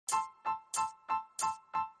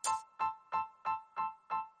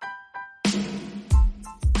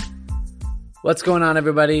What's going on,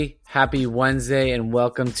 everybody? Happy Wednesday and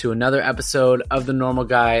welcome to another episode of the Normal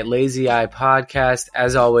Guy Lazy Eye podcast.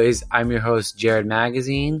 As always, I'm your host, Jared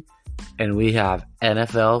Magazine, and we have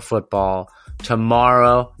NFL football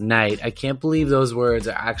tomorrow night. I can't believe those words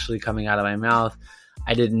are actually coming out of my mouth.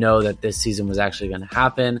 I didn't know that this season was actually going to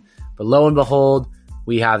happen, but lo and behold,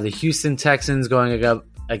 we have the Houston Texans going up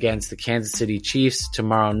against the Kansas City Chiefs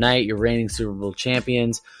tomorrow night, your reigning Super Bowl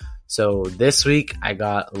champions. So this week, I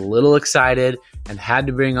got a little excited and had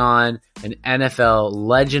to bring on an NFL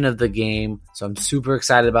legend of the game. So I'm super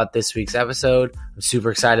excited about this week's episode. I'm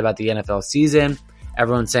super excited about the NFL season.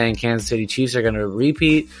 Everyone's saying Kansas City Chiefs are going to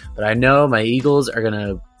repeat, but I know my Eagles are going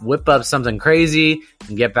to whip up something crazy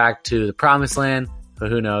and get back to the promised land. But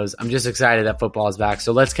who knows? I'm just excited that football is back.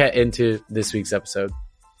 So let's get into this week's episode.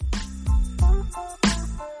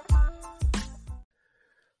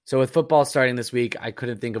 So with football starting this week, I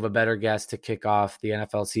couldn't think of a better guest to kick off the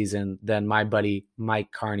NFL season than my buddy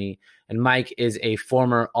Mike Carney. And Mike is a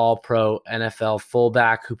former All-Pro NFL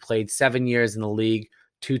fullback who played 7 years in the league,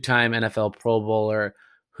 two-time NFL Pro Bowler,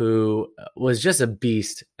 who was just a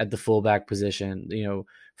beast at the fullback position. You know,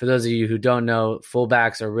 for those of you who don't know,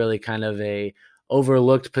 fullbacks are really kind of a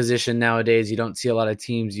overlooked position nowadays. You don't see a lot of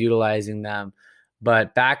teams utilizing them.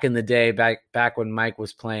 But back in the day, back when Mike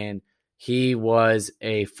was playing, he was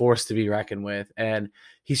a force to be reckoned with. And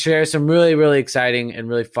he shares some really, really exciting and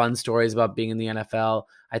really fun stories about being in the NFL.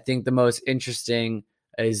 I think the most interesting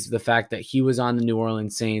is the fact that he was on the New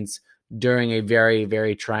Orleans Saints during a very,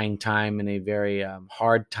 very trying time and a very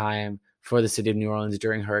hard time for the city of New Orleans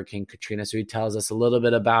during Hurricane Katrina. So he tells us a little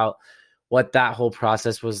bit about what that whole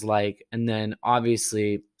process was like. And then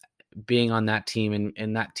obviously being on that team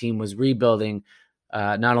and that team was rebuilding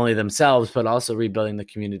not only themselves, but also rebuilding the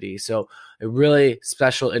community. So a really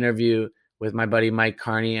special interview with my buddy Mike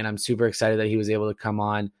Carney, and I'm super excited that he was able to come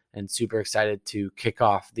on and super excited to kick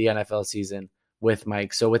off the NFL season with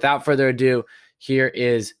Mike. So without further ado, here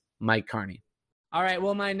is Mike Carney. All right,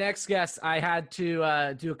 well, my next guest, I had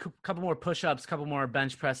to do a couple more push-ups, a couple more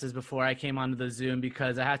bench presses before I came onto the Zoom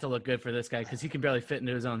because I had to look good for this guy because he can barely fit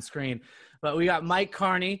into his own screen. But we got Mike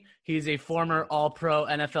Carney. He's a former All-Pro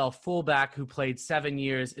NFL fullback who played 7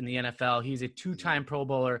 years in the NFL. He's a two-time Pro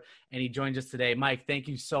Bowler, and he joins us today. Mike, thank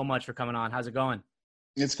you so much for coming on. How's it going?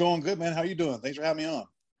 It's going good, man. How you doing? Thanks for having me on.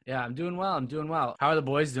 Yeah, I'm doing well. How are the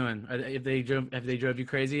boys doing? Have they drove you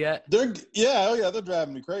crazy yet? They're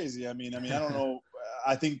driving me crazy. I mean, I don't know.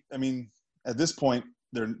 I think at this point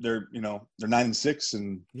they're 9-6,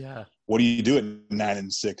 and yeah. What do you do at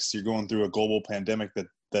 9-6? You're going through a global pandemic that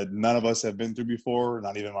none of us have been through before,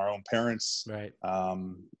 not even our own parents. Right. I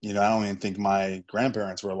don't even think my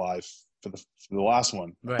grandparents were alive for the last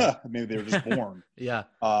one. Right. Maybe they were just born. Yeah.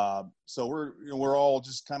 So we're all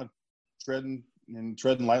just kind of treading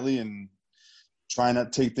lightly and trying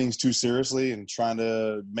not to take things too seriously and trying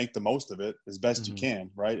to make the most of it as best you can,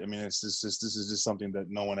 right? I mean, this is just something that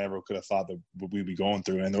no one ever could have thought that we'd be going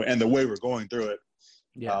through, and the way we're going through it,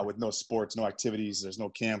 with no sports, no activities, there's no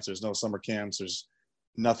camps, there's no summer camps, there's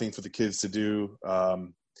nothing for the kids to do,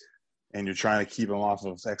 and you're trying to keep them off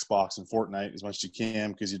of Xbox and Fortnite as much as you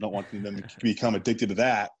can because you don't want them to become addicted to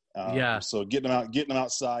that. So getting them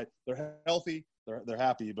outside, they're healthy. They're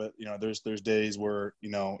happy, but there's days where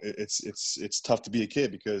it's tough to be a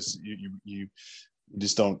kid because you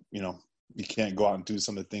just don't you can't go out and do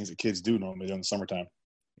some of the things that kids do normally during the summertime.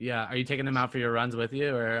 Yeah, are you taking them out for your runs with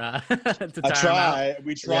you, or to tire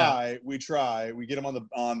We try. We get them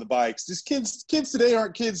on the bikes. These kids today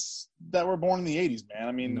aren't kids that were born in the '80s, man.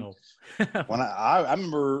 I mean, no. When I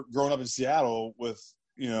remember growing up in Seattle with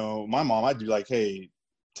my mom, I'd be like, hey,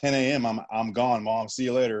 10 a.m. I'm gone, Mom. See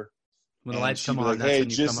you later. When the lights come on, that's when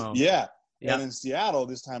you come home. Yeah. And in Seattle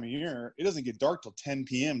this time of year, it doesn't get dark till 10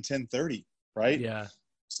 p.m., 10:30, right? Yeah.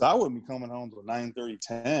 So I wouldn't be coming home till 9:30,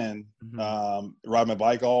 10, riding my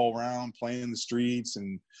bike all around, playing in the streets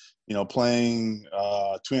and, playing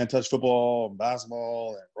twin-touch football and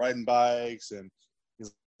basketball and riding bikes. And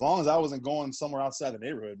as long as I wasn't going somewhere outside the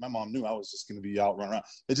neighborhood, my mom knew I was just going to be out running around.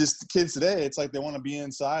 It's just the kids today, it's like they want to be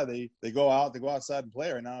inside. They go outside and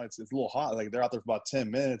play. Right now it's a little hot. Like they're out there for about 10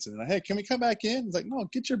 minutes and they're like, hey, can we come back in? It's like, no,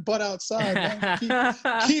 get your butt outside, man.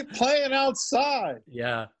 Keep playing outside.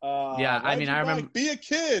 Yeah. I mean, I remember. Be a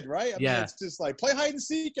kid, right? I mean, it's just like play hide and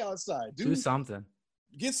seek outside. Do something.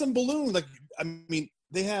 Get some balloons. Like, I mean,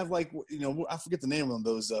 they have I forget the name of them,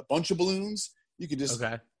 those bunch of balloons. You could just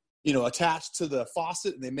attached to the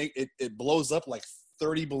faucet, and they make it blows up like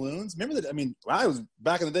 30 balloons. Remember that? I mean, when I was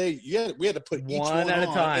back in the day, we had to put each one at a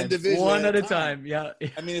time, individually. One at a time. Yeah.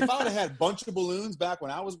 I mean, if I would have had a bunch of balloons back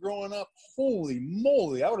when I was growing up, holy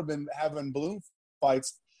moly, I would have been having balloon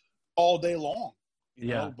fights all day long,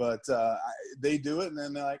 Yeah. know. But they do it, and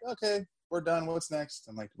then they're like, "Okay, we're done. What's next?"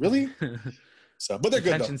 I'm like, "Really?" So, but they're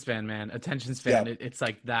good though. Attention span, man. Attention span. Yeah. It's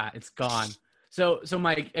like that. It's gone. So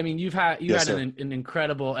Mike, I mean, you had Yes, an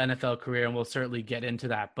incredible NFL career, and we'll certainly get into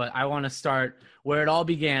that. But I want to start where it all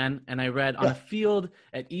began. And I read on a field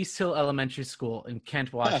at East Hill Elementary School in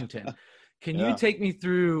Kent, Washington. Can you take me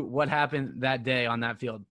through what happened that day on that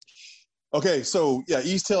field? Okay, so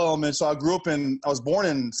East Hill Elementary. So I was born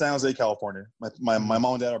in San Jose, California. My mom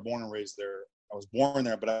and dad are born and raised there. I was born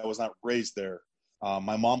there, but I was not raised there.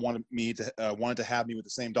 My mom wanted to have me with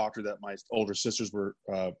the same doctor that my older sisters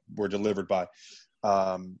were delivered by,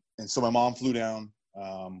 and so my mom flew down.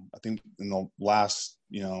 I think in the last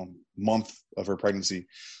month of her pregnancy,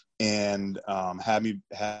 and had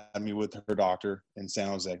me with her doctor in San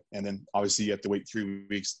Jose, and then obviously you have to wait 3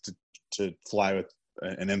 weeks to fly with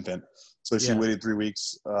an infant. So she waited 3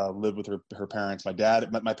 weeks, lived with her parents. My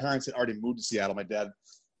parents had already moved to Seattle. My dad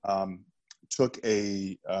took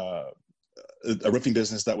a roofing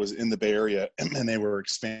business that was in the Bay Area, and they were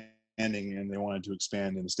expanding, and they wanted to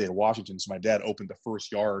expand in the state of Washington. So my dad opened the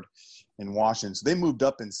first yard in Washington. So they moved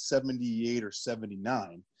up in 78 or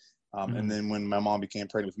 79. And then when my mom became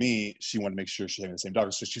pregnant with me, she wanted to make sure she had the same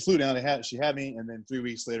doctor. So she flew down, she had me, and then 3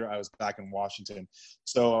 weeks later I was back in Washington.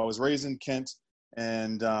 So I was raised in Kent,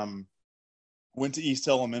 and went to East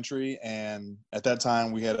Elementary. And at that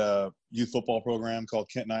time we had a youth football program called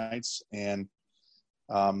Kent Knights, and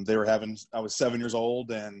I was 7 years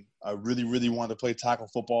old, and I really, really wanted to play tackle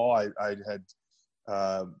football. I had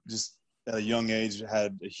just at a young age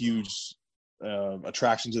had a huge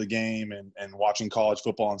attraction to the game, and watching college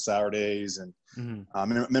football on Saturdays. And I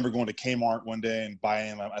remember going to Kmart one day and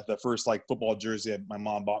buying the first football jersey my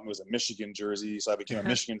mom bought me was a Michigan jersey. So I became a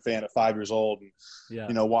Michigan fan at 5 years old,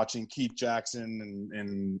 and watching Keith Jackson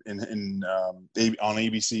and on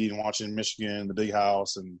ABC, and watching Michigan, the Big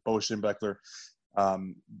House, and Bo Schembechler.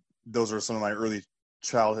 Those are some of my early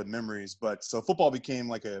childhood memories. But so football became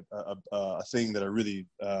like a thing that I really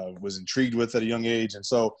was intrigued with at a young age. And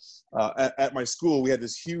so at my school we had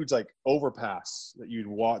this huge overpass that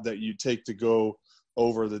you'd take to go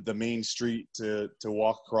over the main street to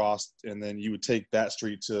walk across, and then you would take that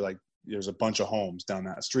street to there's a bunch of homes down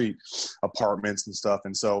that street, apartments and stuff.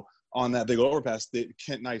 And so on that big overpass, the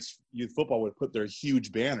Kent Knights youth football would put their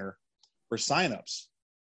huge banner for signups.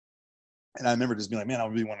 And I remember just being like, man, I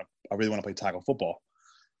really want to play tackle football.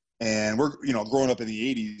 And we're, growing up in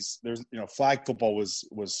the 80s, there's, flag football was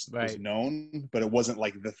known, but it wasn't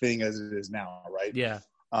like the thing as it is now, right? Yeah.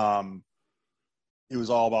 It was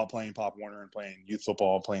all about playing Pop Warner and playing youth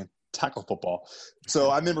football, playing tackle football. So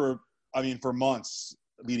I remember, for months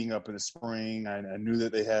leading up in the spring, I knew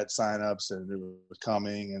that they had signups and it was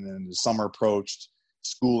coming. And then the summer approached,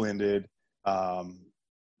 school ended.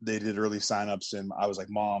 They did early signups, and I was like,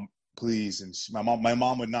 Mom, please. And my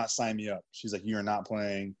mom would not sign me up. She's like, you're not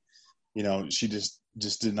playing. She just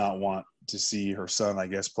did not want to see her son, I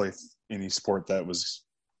guess, play any sport that was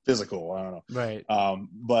physical. I don't know. Right.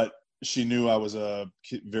 But she knew I was a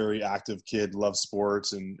very active kid, loved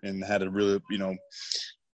sports, and had a really,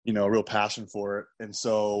 a real passion for it. And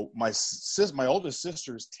so my oldest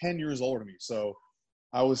sister is 10 years older than me. So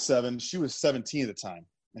I was 7. She was 17 at the time.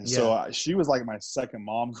 And so she was like my second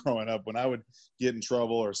mom growing up. When I would get in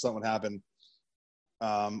trouble or something would happen,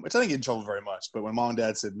 which I didn't get in trouble very much, but when mom and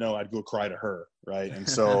dad said no, I'd go cry to her, right? And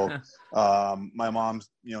so my mom,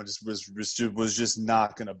 just was just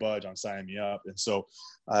not going to budge on signing me up. And so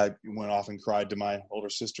I went off and cried to my older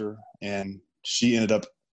sister, and she ended up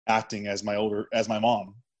acting as my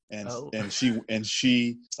mom, and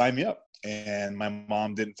she signed me up. And my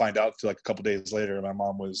mom didn't find out till a couple days later. My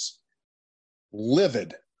mom was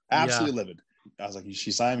livid, absolutely livid. I was like,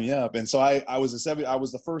 she signed me up. And so I was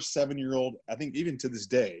the first 7-year-old, I think even to this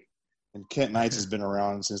day, and Kent Knights has been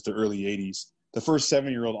around since the early 80s, the first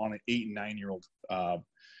 7-year-old on an 8 and 9-year-old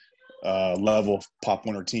level Pop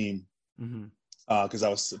Warner team, because I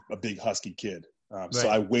was a big husky kid. So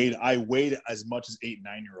I weighed as much as 8 and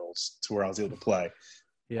 9-year-olds to where I was able to play.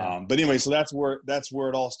 Yeah. But anyway, so that's where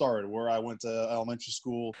it all started, where I went to elementary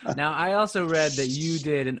school. Now, I also read that you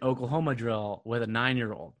did an Oklahoma drill with a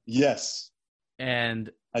 9-year-old. Yes. And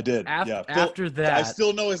I did. After that, I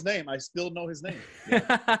still know his name.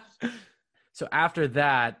 Yeah. So after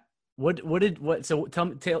that, so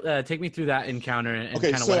take me through that encounter and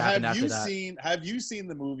okay, kind of so what happened after that. Have you seen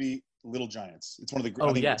the movie Little Giants? It's one of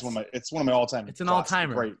the. Yes. It's one of my all-time. It's an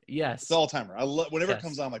all-timer. Great. Yes. It's an all-timer. I love whenever it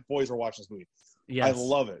comes on. I'm like, boys, we're watching this movie. Yes. I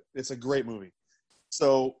love it. It's a great movie.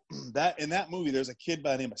 So in that movie, there's a kid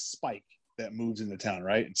by the name of Spike that moves into town,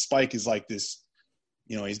 right? And Spike is like this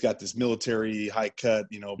he's got this military high cut,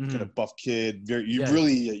 kind of buff kid. You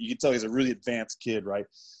can tell he's a really advanced kid, right?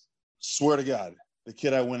 Swear to God, the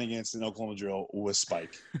kid I went against in Oklahoma drill was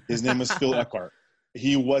Spike. His name was Phil Eckhart.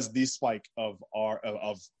 He was the Spike of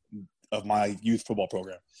my youth football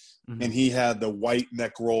program. Mm-hmm. And he had the white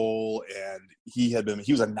neck roll, and he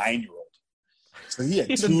was a 9-year-old. So he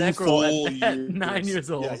had two full years. 9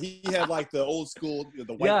 years old. Yeah, he had like the old school,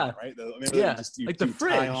 the white one, right? Like the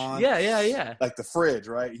fridge. Yeah. Like the fridge,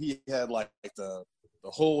 right? He had like the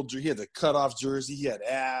whole. He had the cutoff jersey. He had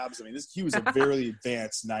abs. I mean, he was a very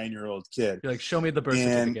advanced 9-year-old kid. You're like, show me the birth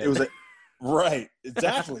certificate. And it was like, right,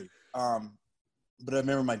 exactly. But I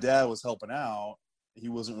remember my dad was helping out. He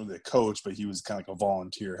wasn't really a coach, but he was kind of like a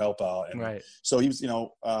volunteer help out. And right. So he was,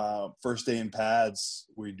 first day in pads,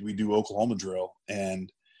 we do Oklahoma drill, and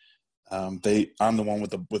I'm the one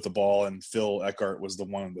with the ball, and Phil Eckhart was the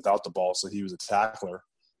one without the ball, so he was a tackler.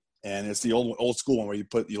 And it's the old school one where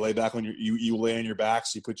you lay back on you lay on your back,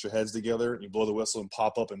 so you put your heads together, and you blow the whistle and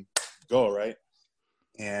pop up and go, right?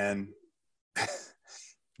 And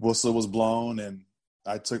whistle was blown, and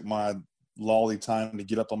I took my lolly time to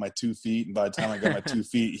get up on my 2 feet, and by the time I got my 2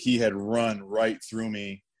 feet, he had run right through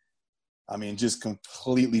me. I mean, just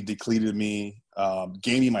completely depleted me,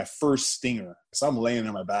 gave me my first stinger. So I'm laying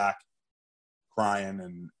on my back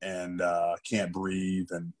crying and can't breathe,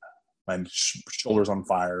 and my shoulders on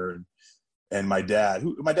fire, and my dad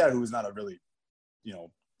who was not a really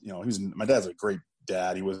my dad's a great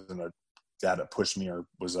dad. He wasn't a dad that pushed me or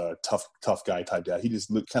was a tough guy type dad. He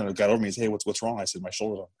just kind of got over me and said, "Hey, what's wrong?" I said, my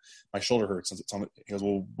shoulder hurts. He goes,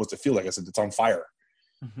 "Well, what's it feel like?" I said, "It's on fire."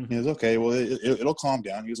 Mm-hmm. He goes, "Okay, well, it'll calm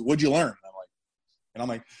down." He goes, "What'd you learn?" And I'm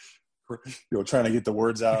like, trying to get the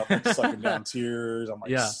words out, sucking down tears. I'm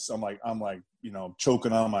like,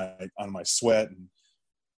 choking on my sweat. And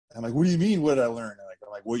I'm like, "What do you mean? What did I learn?" I'm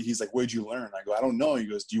like, "What?" He's like, "What'd you learn?" I go, "I don't know." He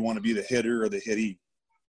goes, "Do you want to be the hitter or the hittee?"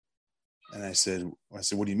 And I said,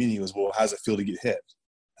 "What do you mean?" He goes, "Well, how does it feel to get hit?"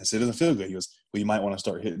 I said, "It doesn't feel good." He goes, "Well, you might want to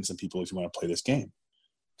start hitting some people if you want to play this game,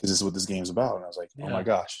 because this is what this game's about." And I was like, "Oh my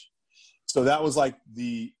gosh!" So that was like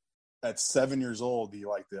at 7 years old, the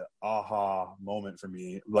aha moment for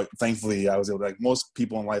me. Like, thankfully, I was able to, like most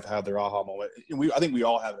people in life have their aha moment. And I think we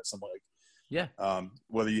all have it at some point.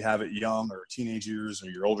 Whether you have it young or teenage years or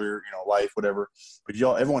you're older, life, whatever. But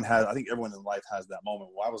everyone in life has that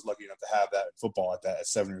moment. Well, I was lucky enough to have that in football at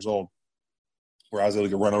 7 years old, where I was able to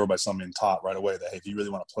get run over by somebody and taught right away that, hey, if you really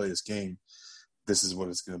want to play this game, this is what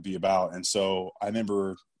it's going to be about. And so I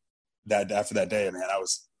remember that after that day, man, I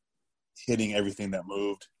was hitting everything that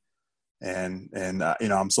moved. And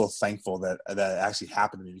I'm so thankful that actually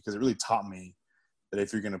happened to me, because it really taught me that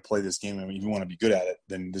if you're going to play this game, I mean, if you want to be good at it,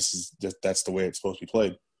 then that's the way it's supposed to be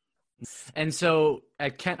played. And so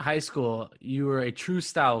at Kent High School, you were a true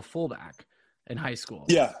style fullback in high school.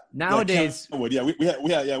 Yeah. Nowadays, Kentwood.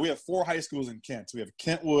 Yeah, we have 4 high schools in Kent. So we have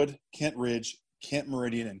Kentwood, Kent Ridge, Kent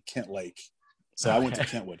Meridian, and Kent Lake. So I went to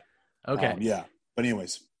Kentwood. Okay. But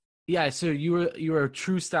anyways. Yeah, so you were a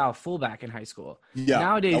true style fullback in high school. Yeah.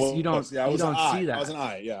 Nowadays you don't see that. I was an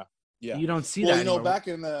I. Yeah. You don't see that anymore. back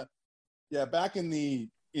in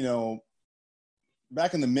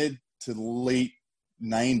the mid to late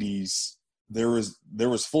 90s, there was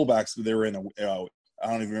fullbacks. They were in I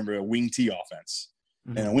don't even remember, a wing T offense.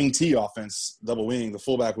 Mm-hmm. And a wing T offense, double wing, the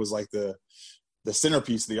fullback was like the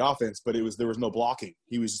centerpiece of the offense, but there was no blocking.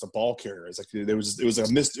 He was just a ball carrier. It's like it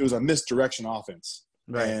was a misdirection offense.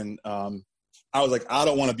 Right. And I was like, I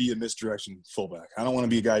don't want to be a misdirection fullback. I don't want to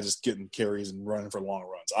be a guy just getting carries and running for long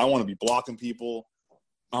runs. I want to be blocking people.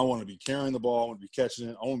 I want to be carrying the ball. I want to be catching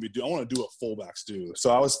it. I want to do what fullbacks do. So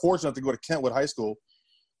I was fortunate to go to Kentwood High School,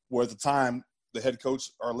 where at the time the head coach,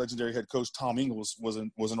 our legendary head coach Tom Ingles, was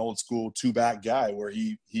an old school 2-back guy, where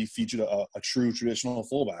he featured a true traditional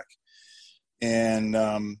fullback. And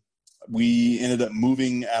we ended up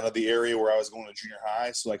moving out of the area where I was going to junior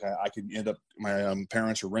high. So like I could end up, my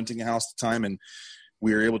parents were renting a house at the time, and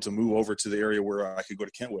we were able to move over to the area where I could go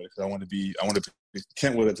to Kentwood, because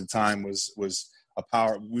Kentwood at the time was a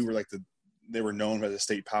power. We were they were known as a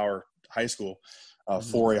state power high school,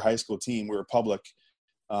 4A high school team. We were public,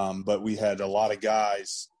 but we had a lot of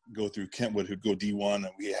guys go through Kentwood who'd go D1, and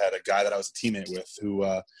we had a guy that I was a teammate with who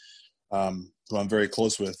I'm very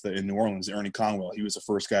close with in New Orleans, Ernie Conwell. He was the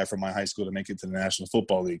first guy from my high school to make it to the National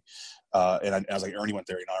Football League. And I was like, Ernie went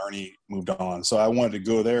there. Ernie moved on. So I wanted to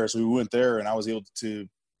go there. So we went there, and I was able to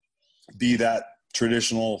be that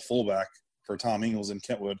traditional fullback for Tom Ingles in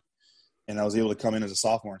Kentwood. And I was able to come in as a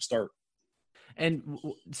sophomore and start. And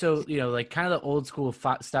so, like kind of the old school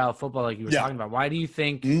style football, like you were talking about, why do you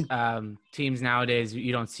think teams nowadays,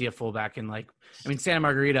 you don't see a fullback in Santa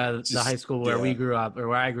Margarita, the high school where we grew up or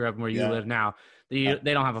where I grew up and where you live now, they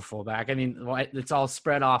don't have a fullback. I mean, it's all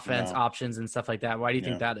spread offense options and stuff like that. Why do you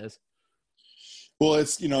think that is? Well,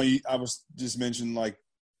 it's, I was just mentioned like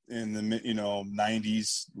in the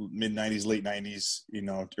 90s, mid 90s, late 90s,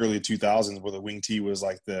 early 2000s, where the wing tee was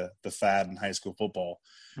like the fad in high school football.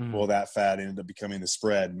 Mm-hmm. Well, that fad ended up becoming the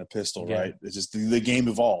spread and the pistol, right? It's just the game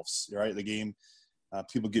evolves, right? The game,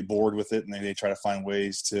 people get bored with it and they try to find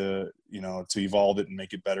ways to evolve it and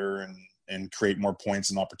make it better and create more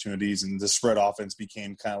points and opportunities. And the spread offense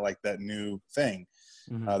became kind of like that new thing.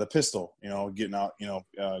 Mm-hmm. The pistol, getting out,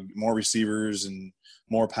 more receivers and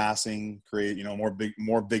more passing, create,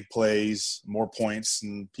 more big plays, more points,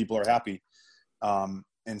 and people are happy.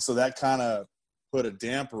 And so that kind of put a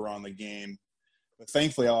damper on the game. But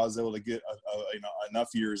thankfully, I was able to get enough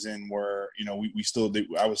years in where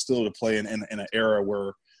I was still to play in an era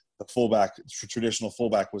where the traditional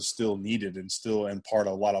fullback was still needed and still in part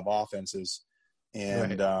of a lot of offenses.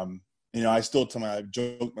 And I still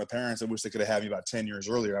joke my parents, I wish they could have had me about 10 years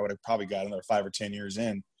earlier. I would have probably got another 5 or 10 years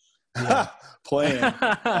in playing.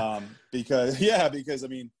 Because I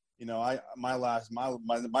mean, my last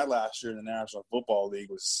year in the National Football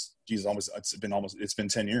League was, it's been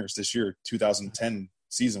 10 years this year. 2010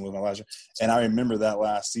 season was my last year. And I remember that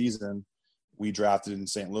last season we drafted in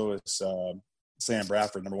St. Louis, Sam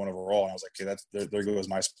Bradford, number 1 overall. And I was like, okay, there goes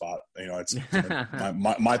my spot. It's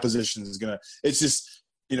my position is going to, it's just,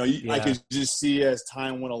 I could just see as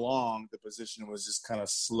time went along, the position was just kind of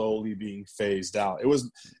slowly being phased out. It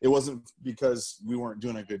wasn't because we weren't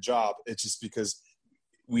doing a good job. It's just because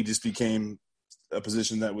we just became a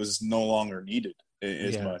position that was no longer needed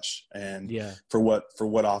as much. And for what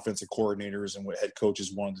offensive coordinators and what head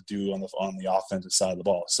coaches wanted to do on the offensive side of the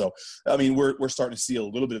ball. So, I mean, we're starting to see a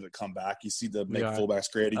little bit of it come back. You see the make fullbacks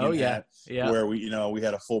great again. Where we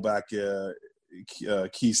had a fullback,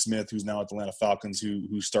 Keith Smith, who's now at the Atlanta Falcons,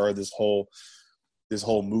 who started this whole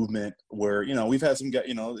movement where we've had some guys,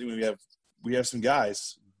 we have some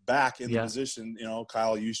guys back in the position,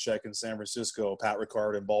 Kyle Juszczyk in San Francisco, Pat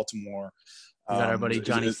Ricard in Baltimore. We got our buddy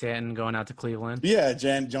Johnny Stanton going out to Cleveland. Yeah,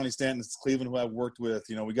 Johnny Stanton's Cleveland, who I've worked with.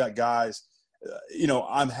 We got guys.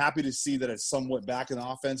 I'm happy to see that it's somewhat back in the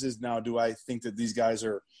offenses. Now, do I think that these guys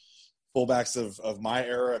are fullbacks of my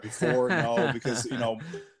era before? No, because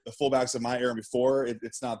the fullbacks of my era before,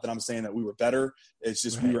 it's not that I'm saying that we were better. It's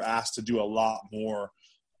just we were asked to do a lot more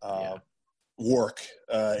work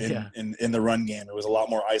in the run game. It was a lot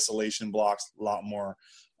more isolation blocks, a lot more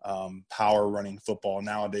power running football.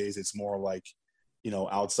 Nowadays, it's more like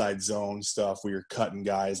outside zone stuff where you're cutting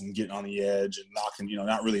guys and getting on the edge and knocking,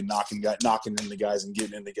 not really knocking into guys and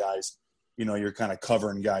getting into guys. You're kind of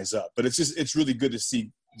covering guys up. But it's really good to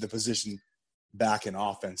see the position back in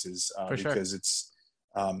offenses because it's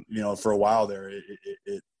for a while there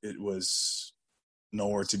it was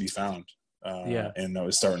nowhere to be found, and it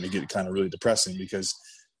was starting to get kind of really depressing because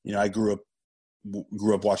I grew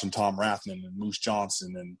up watching Tom Rathman and Moose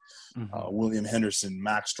Johnson and William Henderson,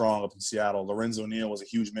 Max Strong up in Seattle. Lorenzo Neal was a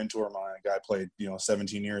huge mentor of mine. A guy played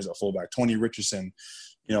 17 years at fullback. Tony Richardson,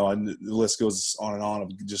 and the list goes on and on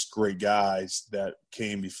of just great guys that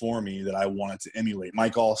came before me that I wanted to emulate.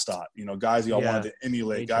 Mike Allstott, guys I wanted to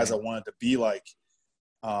emulate, guys I wanted to be like.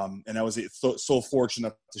 And I was so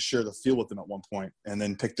fortunate to share the field with them at one point and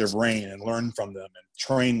then pick their brain and learn from them and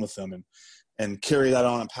train with them and carry that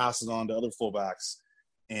on and pass it on to other fullbacks.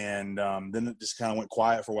 And then it just kind of went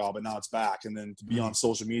quiet for a while, but now it's back. And then to be on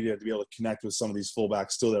social media, to be able to connect with some of these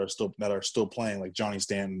fullbacks that are still playing, like Johnny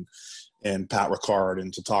Stanton and Pat Ricard,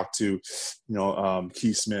 and to talk to,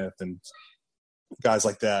 Keith Smith and guys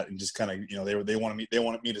like that, and just kind of, they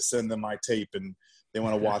wanted me to send them my tape, and they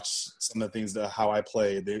want to watch some of the things how I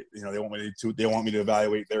play. They want me to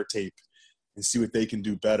evaluate their tape and see what they can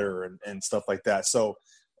do better and stuff like that. So,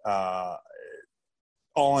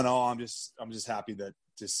 all in all, I'm just happy to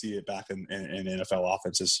see it back in NFL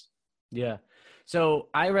offenses. Yeah. So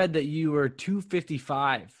I read that you were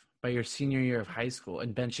 255 by your senior year of high school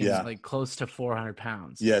and benching like close to 400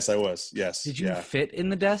 pounds. Yes, I was. Yes. Did you fit in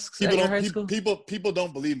the desks at your high school? People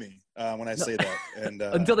don't believe me when I say that, and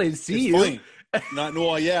until they see you. But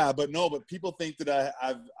people think that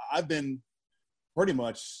I've been pretty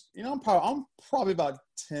much, I'm probably about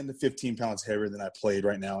 10 to 15 pounds heavier than I played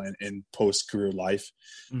right now in post-career life.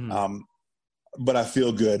 Mm-hmm. But I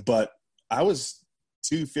feel good. But I was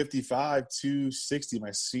 255, 260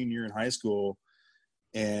 my senior year in high school.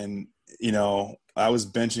 And, I was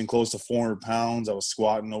benching close to 400 pounds. I was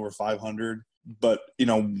squatting over 500. but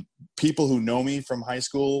people who know me from high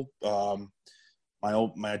school,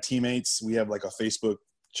 my teammates, we have like a Facebook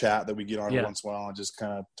chat that we get on every once in a while and just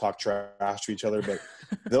kind of talk trash to each other. But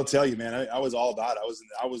they'll tell you, man, I was all about it.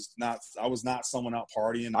 I was not someone out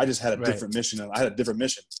partying. I just had a different mission, and I had a different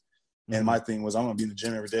mission. Mm-hmm. And my thing was, I'm going to be in the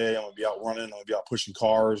gym every day. I'm going to be out running. I'm going to be out pushing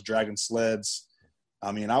cars, dragging sleds.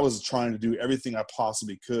 I mean, I was trying to do everything I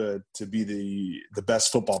possibly could to be the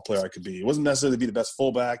best football player I could be. It wasn't necessarily to be the best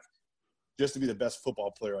fullback, just to be the best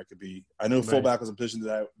football player I could be. I knew fullback was a position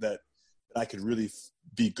that I could really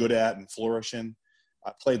be good at and flourish in.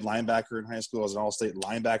 I played linebacker in high school. I was an all-state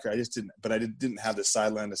linebacker. I didn't have the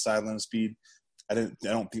sideline to sideline speed. I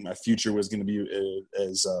don't think my future was going to be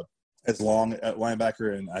as long at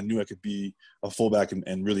linebacker, and I knew I could be a fullback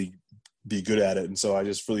and really be good at it. And so I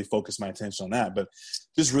just really focused my attention on that, but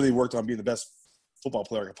just really worked on being the best football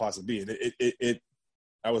player I could possibly be.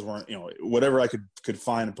 I was wearing, whatever I could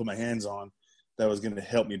find and put my hands on that was going to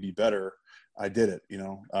help me be better. I did it,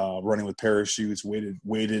 running with parachutes,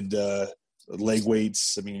 weighted leg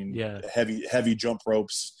weights. I mean, heavy jump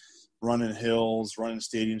ropes, running hills, running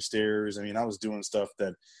stadium stairs. I mean, I was doing stuff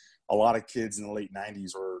that a lot of kids in the late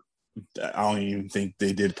 90s were, I don't even think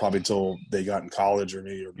they did probably until they got in college or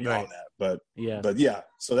maybe or beyond that. But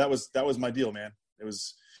so that was my deal, man. It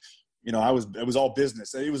was, it was all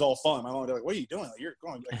business. It was all fun. My mom was like, "What are you doing? You're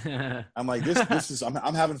going." I'm like, this is,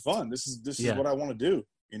 I'm having fun. This is what I want to do.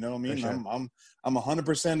 You know what I mean? Sure. I'm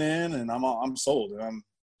 100% in, and I'm sold, and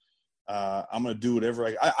I'm going to do whatever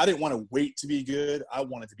I didn't want to wait to be good. I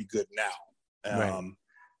wanted to be good now.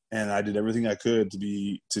 And I did everything I could to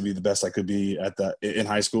be the best I could be in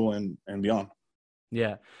high school and beyond.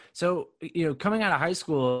 Yeah. So, coming out of high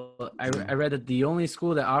school, I read that the only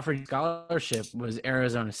school that offered scholarship was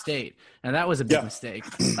Arizona State. And that was a big mistake.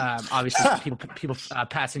 Obviously people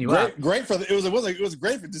passing you up. Great for it was a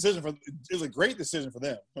great decision it was a great decision for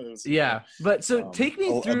them. But so take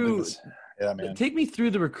me through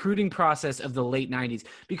the recruiting process of the late 90s,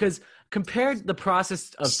 because compared the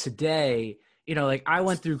process of today, I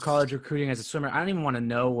went through college recruiting as a swimmer. I don't even want to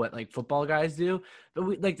know what football guys do,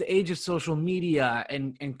 but the age of social media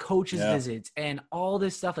and coaches visits and all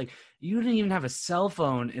this stuff. You didn't even have a cell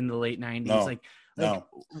phone in the late 90s.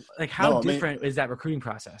 How different is that recruiting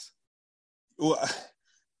process? Well,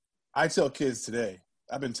 I tell kids today,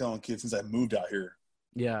 I've been telling kids since I moved out here.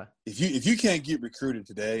 Yeah. If you can't get recruited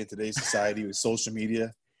today in today's society with social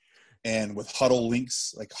media and with huddle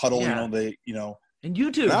links, huddle, and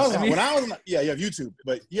YouTube. You have YouTube,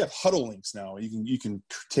 but you have huddle links now. You can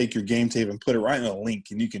take your game tape and put it right in a link,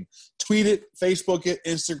 and you can tweet it, Facebook it,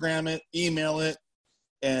 Instagram it, email it,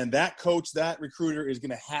 and that coach, that recruiter is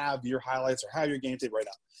going to have your highlights or have your game tape right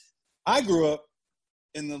now. I grew up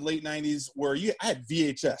in the late 90s where I had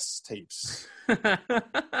VHS tapes,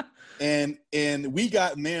 and we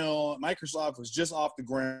got mail. Microsoft was just off the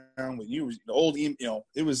ground when you were the old email.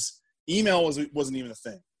 Email wasn't even a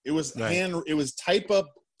thing. It was it was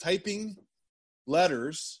typing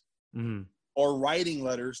letters or writing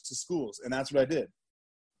letters to schools. And that's what I did.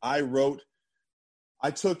 I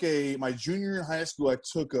took my junior year in high school, I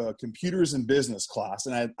took a computers and business class,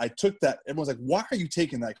 and I took that. Everyone's like, "Why are you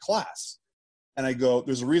taking that class?" And I go,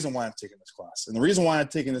 "There's a reason why I'm taking this class. And the reason why I'm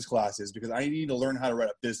taking this class is because I need to learn how to write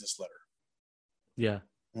a business letter." Yeah.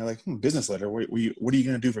 And they're like, business letter? What are you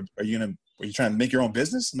going to do? Are you trying to make your own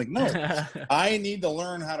business? I'm like, no, I need to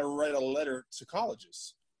learn how to write a letter to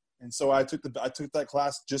colleges. And so I took that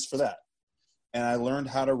class just for that. And I learned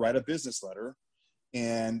how to write a business letter.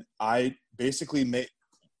 And I basically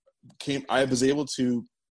I was able to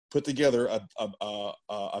put together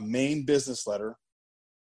a main business letter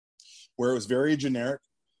where it was very generic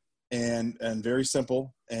and very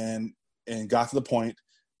simple and got to the point.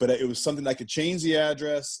 But it was something that I could change the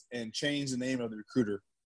address and change the name of the recruiter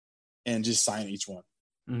and just sign each one.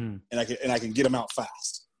 Mm-hmm. And I can get them out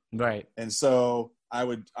fast. Right. And so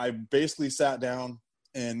I basically sat down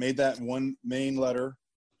and made that one main letter,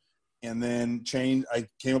 and then I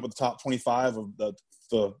came up with the top 25 of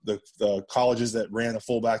the colleges that ran a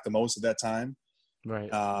fullback the most at that time.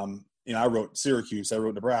 Right. I wrote Syracuse, I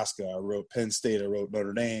wrote Nebraska, I wrote Penn State, I wrote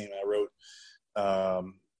Notre Dame, I wrote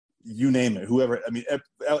you name it, whoever. I mean,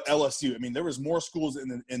 LSU. I mean, there was more schools in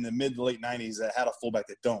the mid to late 90s that had a fullback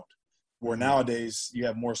that don't. Where nowadays you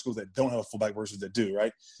have more schools that don't have a fullback versus that do,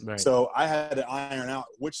 right? So I had to iron out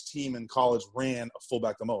which team in college ran a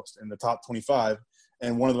fullback the most in the top 25,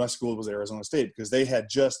 and one of my schools was Arizona State because they had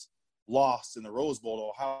just lost in the Rose Bowl to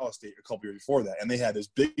Ohio State a couple years before that, and they had this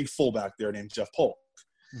big fullback there named Jeff Polk,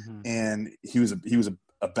 and he was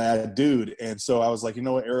a bad dude. And so I was like, you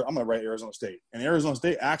know what, I'm going to write Arizona State. And Arizona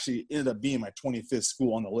State actually ended up being my 25th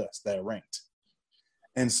school on the list that I ranked.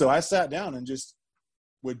 And so I sat down and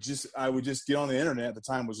I would just get on the internet at the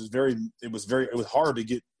time, which was it was hard to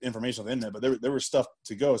get information on the internet, but there was stuff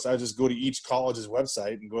to go. So I would just go to each college's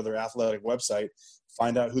website and go to their athletic website,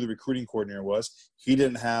 find out who the recruiting coordinator was. He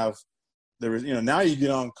didn't have, there was, now you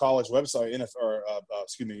get on college website,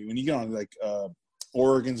 when you get on like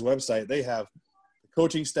Oregon's website, they have the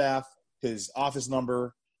coaching staff, his office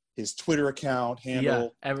number, his Twitter account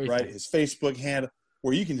handle, right? His Facebook handle,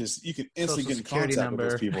 where you can instantly get in contact with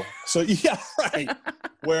those people. So yeah, right.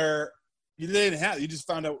 Where they didn't have, you just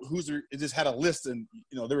found out it just had a list, and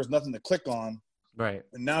there was nothing to click on. Right.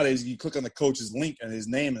 And nowadays you click on the coach's link and his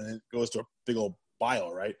name, and it goes to a big old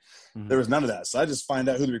bio, right? Mm-hmm. There was none of that. So I just find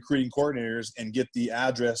out who the recruiting coordinator is and get the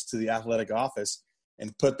address to the athletic office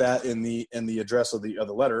and put that in the address of the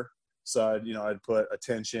letter. So I'd put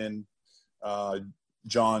attention,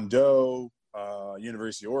 John Doe,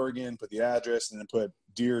 University of Oregon, put the address, and then put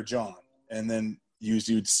Dear John, and then you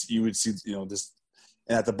would see this.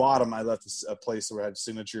 And at the bottom, I left a place where I had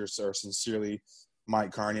signatures or sincerely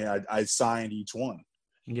Mike Carney. I signed each one.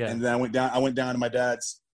 Yeah. And then I went down to my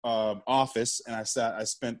dad's office, and I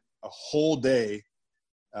spent a whole day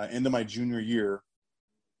into my junior year.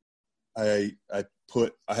 I had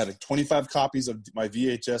like 25 copies of my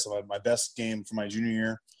VHS of my best game for my junior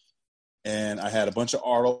year, and I had a bunch of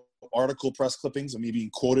article press clippings of me being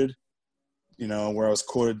quoted, where I was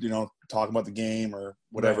quoted, talking about the game or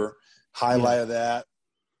whatever. Right. Highlighted that,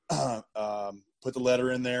 put the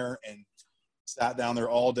letter in there, and sat down there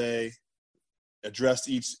all day. Addressed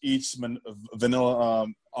each vanilla,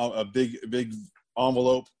 a big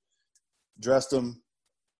envelope, addressed them,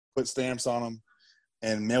 put stamps on them,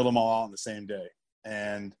 and mailed them all out on the same day.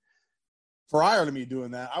 And prior to me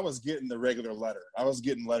doing that, I was getting the regular letter. I was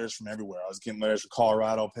getting letters from everywhere. I was getting letters from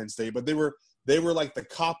Colorado, Penn State, but they were like the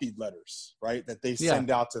copied letters, right? That they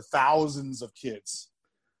send out to thousands of kids.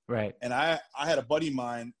 Right. And I had a buddy of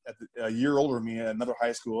mine a year older than me at another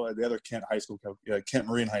high school, at the other Kent High School, Kent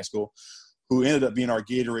Marine High School, who ended up being our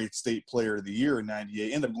Gatorade State Player of the Year in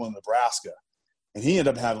 '98, ended up going to Nebraska. And he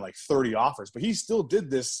ended up having like 30 offers, but he still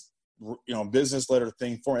did this, business letter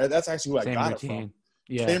thing for me. That's actually who I got it from.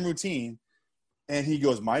 Yeah. Same routine. And he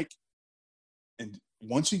goes, Mike, and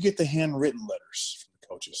once you get the handwritten letters from the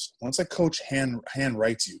coaches, once a coach hand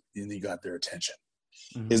writes you, then you got their attention.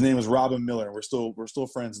 Mm-hmm. His name was Robin Miller, and we're still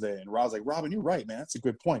friends today. And Rob's like, Robin, you're right, man. That's a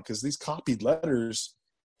good point, because these copied letters,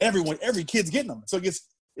 every kid's getting them. So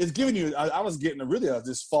it's giving you. I was getting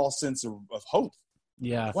this false sense of hope.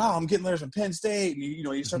 Yeah. Wow, I'm getting letters from Penn State, and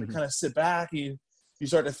you start to kind of sit back, and you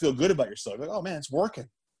start to feel good about yourself. You're like, oh man, it's working,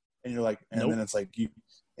 and you're like, and then it's like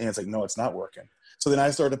no, it's not working. So then I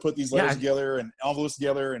started to put these letters together and envelopes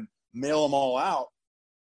together and mail them all out.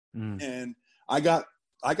 And I got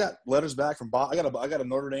letters back from Bob. I got a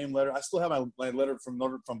Notre Dame letter. I still have my letter from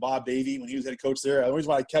Bob Davie when he was head coach there. The reason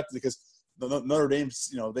why I kept it because the Notre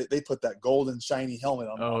Dame's, they put that golden shiny helmet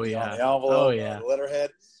on the envelope, the letterhead.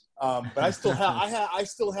 But I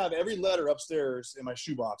still have every letter upstairs in my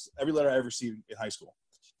shoebox. Every letter I ever received in high school.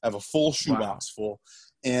 I have a full shoebox full.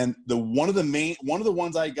 And one of the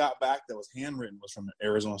ones I got back that was handwritten was from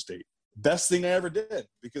Arizona State. Best thing I ever did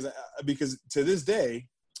because to this day,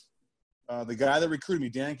 the guy that recruited me,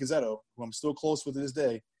 Dan Cazzetto, who I'm still close with to this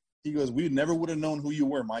day, he goes, "We never would have known who you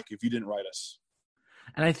were, Mike, if you didn't write us."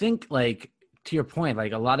 And I think, like, to your point,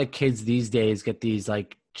 like a lot of kids these days get these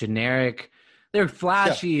like generic, they're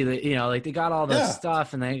flashy, like they got all the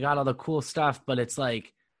stuff and they got all the cool stuff, but it's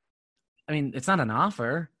like, I mean, it's not an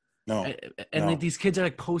offer. No. And like these kids are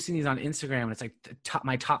like posting these on Instagram, and it's like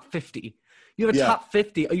my top 50. You have a top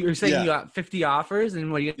 50. You're saying you got 50 offers,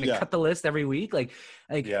 and what, you're gonna cut the list every week?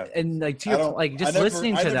 And like to your, like just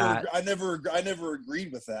listening to that. I never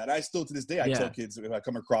agreed with that. I still to this day I tell kids if I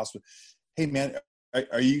come across with, "Hey man,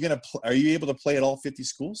 are you able to play at all 50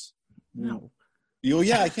 schools?" No. You go,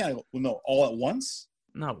 "Yeah, I can." I go, "Well, no, all at once?"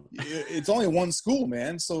 No. It's only one school,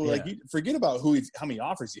 man. So like, you forget about how many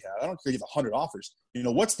offers you have. I don't care if you have 100 offers.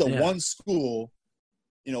 What's the one school?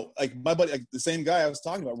 Like my buddy, like the same guy I was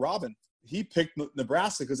talking about, Robin. He picked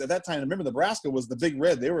Nebraska because at that time, remember, Nebraska was the Big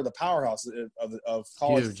Red. They were the powerhouse of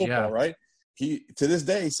college football, right? He to this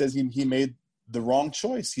day says he made the wrong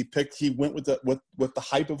choice. He went with the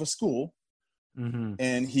hype of a school,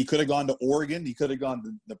 and he could have gone to Oregon. He could have gone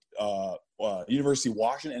to the University of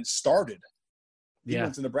Washington and started. He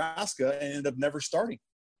went to Nebraska and ended up never starting.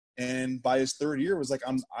 And by his third year, was like,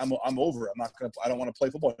 I'm over it. I don't want to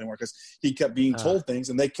play football anymore, because he kept being told things,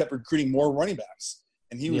 and they kept recruiting more running backs.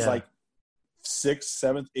 And he was like 6th,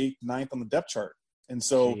 7th, 8th, 9th on the depth chart. And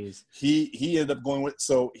so he ended up going with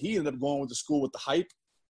the school with the hype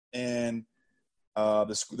and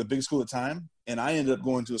the big school at the time. And I ended up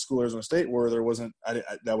going to a school, Arizona State, where there wasn't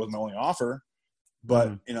that was my only offer.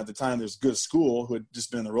 But at the time, there's a good school who had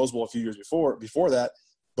just been in the Rose Bowl a few years before that,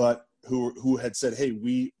 but who had said, "Hey,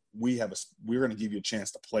 we're going to give you a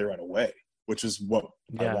chance to play right away," which is what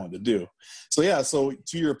I wanted to do. So yeah, so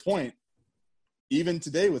to your point, even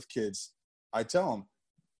today with kids, I tell them,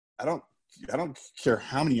 I don't care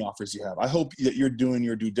how many offers you have. I hope that you're doing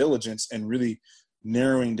your due diligence and really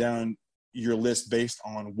narrowing down your list based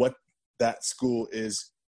on what that school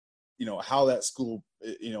is, how that school,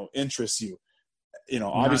 interests you.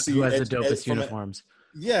 Obviously, who has the dopest uniforms.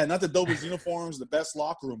 Not the dopest uniforms, the best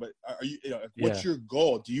locker room, but are you, what's your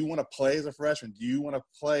goal? Do you want to play as a freshman? Do you want to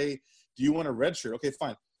redshirt? Okay,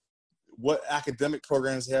 fine. What academic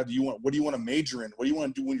programs have what do you want to major in? What do you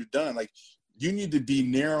want to do when you're done? Like, you need to be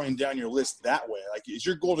narrowing down your list that way. Like, is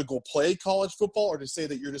your goal to go play college football or to say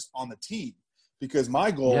that you're just on the team? Because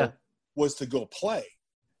my goal was to go play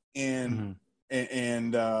and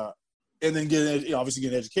then obviously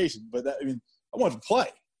get an education. But I wanted to play.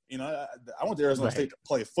 I went to Arizona State to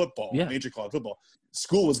play football, major college football.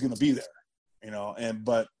 School was going to be there,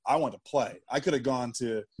 but I wanted to play. I could have gone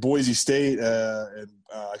to Boise State, and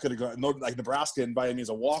I could have gone like Nebraska invited me as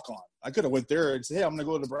a walk-on. I could have went there and said, "Hey, I'm going to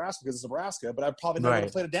go to Nebraska because it's Nebraska," but I probably never would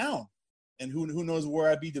have played it down. And who knows where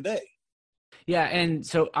I'd be today. Yeah, and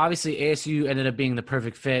so obviously ASU ended up being the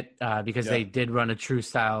perfect fit because they did run a true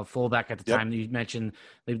style fullback at the time. You mentioned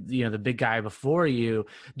the big guy before you.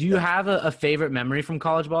 Do you have a favorite memory from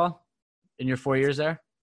college ball in your 4 years there?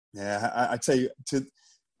 Yeah, I'd say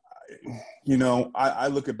I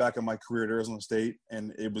look back at my career at Arizona State,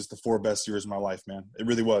 and it was the 4 best years of my life, man. It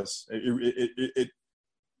really was.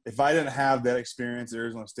 If I didn't have that experience at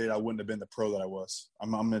Arizona State, I wouldn't have been the pro that I was. I'm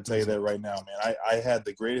going to tell you that right now, man. I had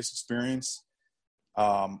the greatest experience.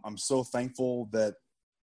 I'm so thankful that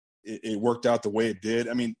it worked out the way it did.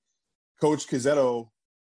 I mean, Coach Cazzetto,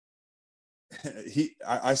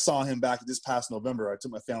 I saw him back this past November. I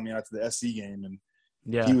took my family out to the SC game, and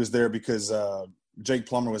he was there because Jake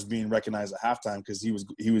Plummer was being recognized at halftime because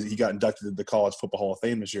he got inducted to the College Football Hall of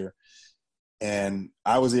Fame this year, and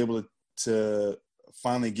I was able to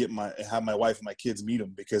finally have my wife and my kids meet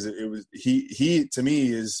him because it was he to me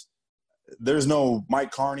is there's no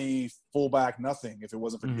Mike Carney fullback nothing if it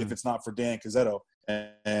wasn't for, if it's not for Dan Cazzetto,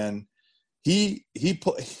 and he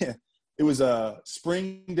it was a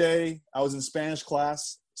spring day. I was in Spanish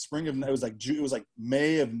class. It was like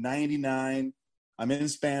May of '99. I'm in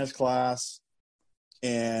Spanish class,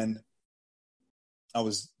 and I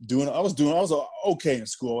was okay in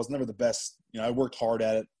school. I was never the best. I worked hard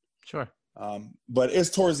at it. Sure. But it's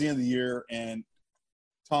towards the end of the year, and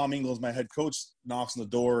Tom Ingles, my head coach, knocks on the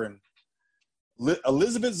door, and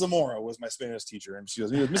Elizabeth Zamora was my Spanish teacher, and she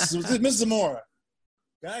goes, "Mrs. Zamora,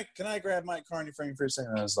 can I grab Mike Carney for you for a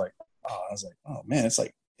second?" And I was like, oh man, it's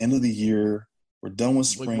like end of the year. We're done with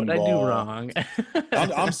spring ball. What I do wrong? I'm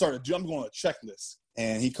going on a checklist,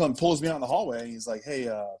 and he pulls me out in the hallway, and he's like, "Hey,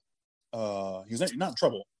 you're not in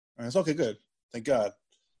trouble." And I said, "Okay, good, thank God."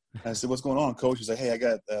 And I said, "What's going on, Coach?" He's like, "Hey, I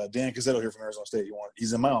got Dan Cazzetto here from Arizona State.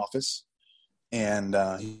 He's in my office, and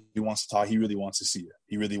he wants to talk. He really wants to see you.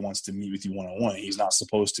 He really wants to meet with you one-on-one. He's not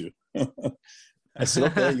supposed to." I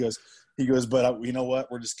said, "Okay." He goes, "But you know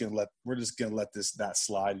what? We're just gonna let that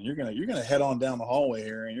slide. And you're gonna head on down the hallway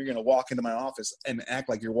here, and you're gonna walk into my office and act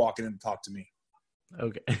like you're walking in to talk to me."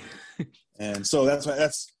 Okay. And so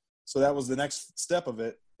that was the next step of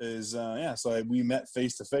it. So we met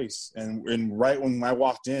face to face, and right when I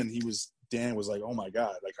walked in, Dan was like, "Oh my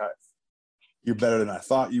God, like you're better than I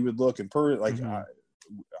thought you would look." And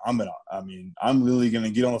I'm literally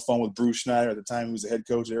gonna get on the phone with Bruce Schneider at the time, who was the head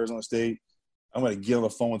coach at Arizona State. I'm gonna get on the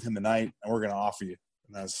phone with him tonight, and we're gonna offer you.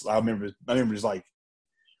 And I remember just like,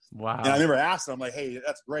 wow. And I remember asking him, I'm like, "Hey,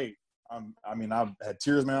 that's great." I've had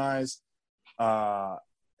tears in my eyes.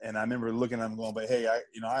 And I remember looking at him going, "But hey, I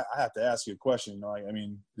have to ask you a question.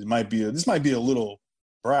 This might be a little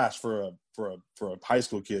brash for a high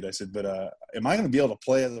school kid." I said, "But am I going to be able to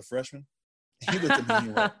play as a freshman?" He looked at me and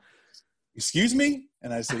he went, "Excuse me?"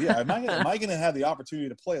 And I said, "Yeah, am I going to have the opportunity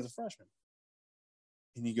to play as a freshman?"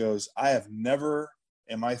 And he goes, "I have never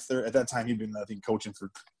in my at that time he'd been, I think, coaching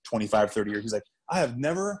for 25, 30 years. He's like, "I have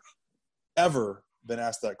never ever been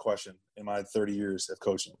asked that question in my 30 years of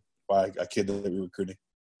coaching by a kid that we were recruiting."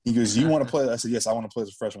 He goes, "You want to play?" I said, "Yes, I want to play as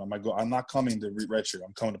a freshman. I'm not coming to redshirt.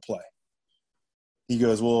 I'm coming to play." He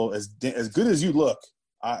goes, "Well, as good as you look,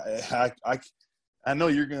 I know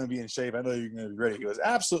you're going to be in shape. I know you're going to be ready." He goes,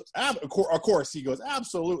 "Absolutely, of course." He goes,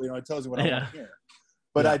 "Absolutely." He tells you what I want to hear.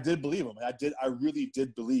 But I did believe him. I really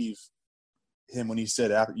did believe him when he said,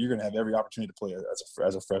 "You're going to have every opportunity to play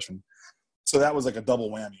as a freshman." So that was like a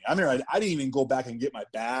double whammy. I mean, I didn't even go back and get my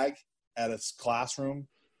bag at a classroom.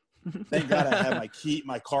 Thank God I had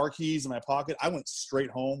my car keys in my pocket. I went straight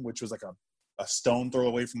home, which was like a stone throw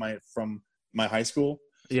away from my high school.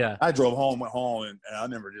 Yeah. I drove home, went home, and I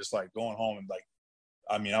remember just like going home and like,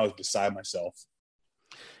 I mean, I was beside myself.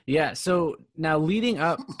 Yeah. So now leading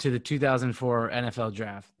up to the 2004 NFL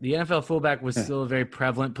draft, the NFL fullback was still a very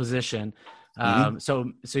prevalent position.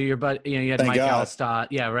 So you had Thank Mike God. Alstott.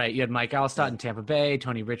 Yeah, right. You had Mike Alstott in Tampa Bay,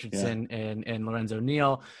 Tony Richardson and Lorenzo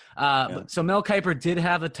Neal. So Mel Kiper did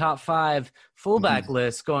have a top 5 fullback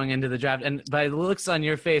list going into the draft. And by the looks on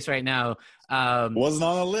your face right now, wasn't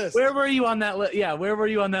on the list. Where were you on that list? Yeah, where were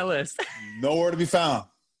you on that list? Nowhere to be found.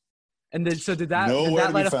 And then, so did that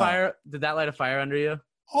light a fire? Did that light a fire under you?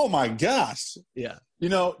 Oh my gosh! Yeah. You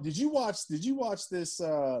know, did you watch this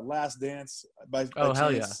Last Dance by hell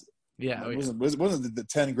chance? Yeah. Wasn't the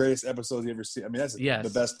 10 greatest episodes you ever seen? I mean, that's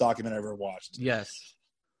the best documentary I ever watched. Yes.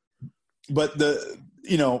 But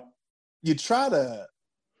you try to,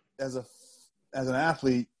 as an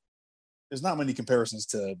athlete, there's not many comparisons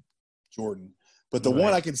to Jordan. But the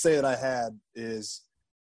one I can say that I had is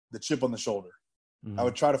the chip on the shoulder. I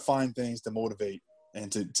would try to find things to motivate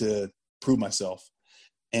and to prove myself.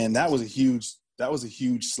 And that was a huge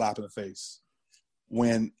slap in the face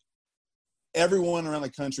when everyone around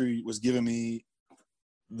the country was giving me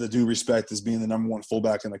the due respect as being the number 1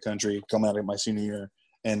 fullback in the country coming out of my senior year,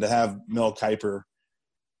 and to have Mel Kiper.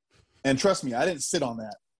 And trust me, I didn't sit on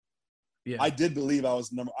that. Yeah. I did believe I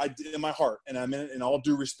was in my heart, and I meant it in all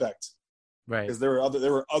due respect. Right. Because there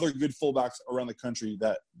were other good fullbacks around the country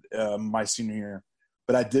that my senior year,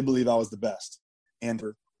 but I did believe I was the best. And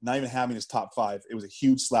for not even having his top 5, it was a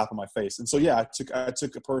huge slap in my face. And so I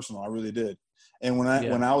took it personal. I really did. And when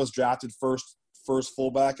I was drafted first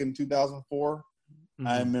fullback in 2004,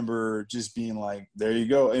 I remember just being like, "There you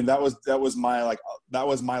go." And that was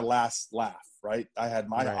my last laugh. Right.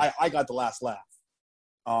 I got the last laugh.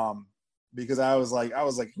 Because I was like,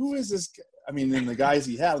 who is this guy? I mean, and the guys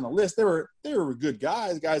he had on the list, they were good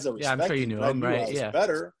guys that respected. Yeah, I'm sure you knew him, right? I was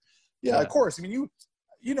better. Yeah, of course. I mean,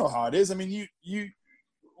 you know how it is. I mean,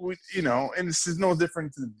 and this is no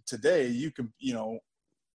different today. You can,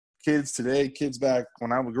 kids today, kids back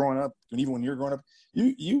when I was growing up, and even when you're growing up,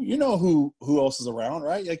 you know who else is around,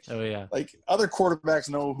 right? Like, like other quarterbacks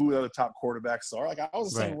know who the other top quarterbacks are. Like I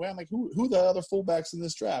was the same way. I'm like, who the other fullbacks in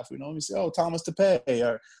this draft? You say, Thomas DePay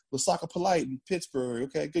or Lasaka Polite in Pittsburgh.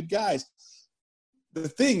 Okay, good guys. The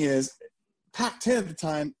thing is, Pac-10 at the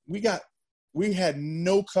time, we had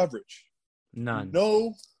no coverage,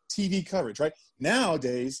 no TV coverage, right?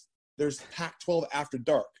 Nowadays, there's Pac-12 After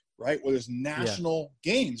Dark, right, where there's national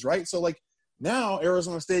games, right? So, like, now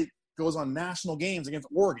Arizona State goes on national games against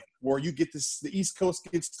Oregon, where you get the East Coast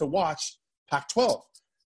gets to watch Pac-12.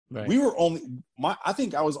 Right. We were I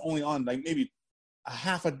think I was only on, like, maybe a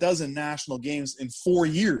half a dozen national games in 4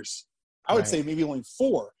 years. I would say maybe only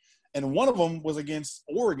 4. And one of them was against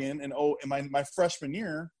Oregon in my freshman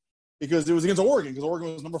year, because it was against Oregon, because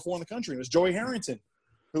Oregon was number 4 in the country. It was Joey Harrington,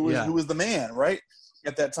 who was the man, right,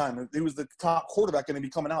 at that time. He was the top quarterback going to be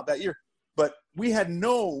coming out that year. But we had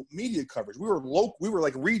no media coverage. We were local. We were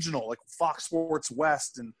like regional, like Fox Sports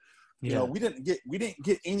West, and we didn't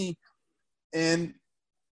get any. And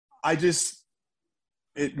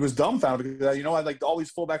it was dumbfounded because I like all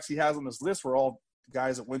these fullbacks he has on this list were all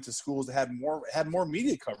guys that went to schools that had more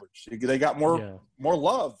media coverage. They got more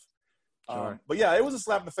love. Sure. But yeah, it was a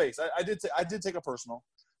slap in the face. I did take it personal,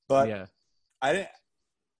 but I didn't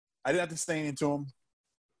have to say anything to him.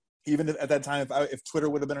 Even at that time, if Twitter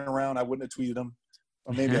would have been around, I wouldn't have tweeted him,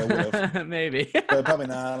 or maybe I would have. Maybe, but probably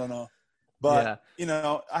not. I don't know. But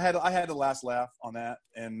I had the last laugh on that,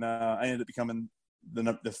 and I ended up becoming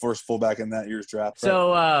the first fullback in that year's draft.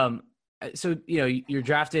 So, you're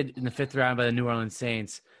drafted in the 5th round by the New Orleans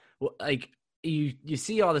Saints. Well, like you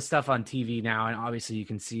see all this stuff on TV now, and obviously you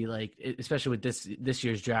can see, like, especially with this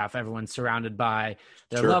year's draft, everyone's surrounded by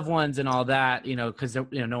their loved ones and all that, because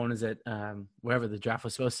no one is at wherever the draft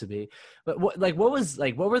was supposed to be. But what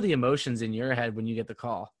were the emotions in your head when you get the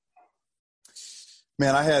call?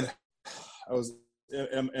 Man, I was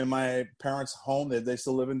in my parents' home. They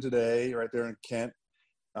still live in today, right there in Kent.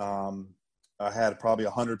 I had probably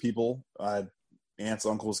 100 people. I had aunts,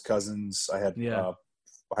 uncles, cousins. I had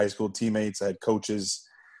high school teammates. I had coaches.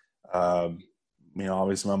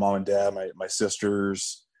 Obviously my mom and dad, my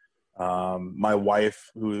sisters, my wife,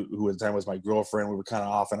 who at the time was my girlfriend. We were kind of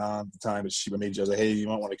off and on at the time, but she made. I was like, "Hey, you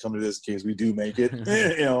might want to come to this in case we do make it." In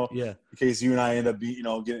case you and I end up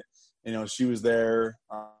getting. She was there.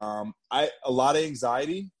 A lot of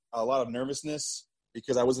anxiety, a lot of nervousness.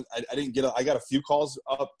 because I didn't get I got a few calls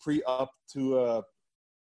up to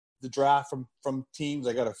the draft from teams.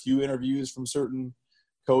 I got a few interviews from certain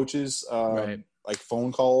coaches, Right. like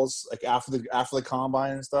phone calls, like after the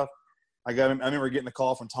combine and stuff. I remember getting a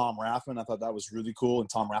call from Tom Rathman. I thought that was really cool. And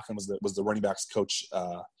Tom Rathman was the running backs coach,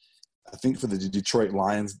 I think for the Detroit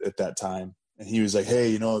Lions at that time. And he was like,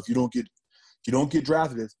 "Hey, if you don't get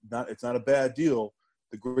drafted, it's not a bad deal.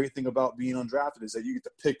 The great thing about being undrafted is that you get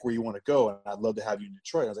to pick where you want to go. And I'd love to have you in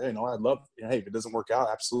Detroit." I was like, "Hey, no, I'd love. Hey, if it doesn't work out,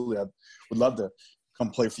 absolutely, I would love to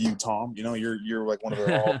come play for you, Tom. You're like one of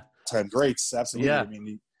their all-time greats. Absolutely. Yeah. I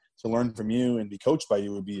mean, to learn from you and be coached by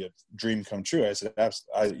you would be a dream come true." I said,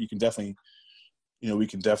 "You can definitely, we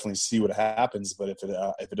can definitely see what happens. But if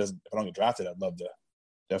I don't get drafted, I'd love to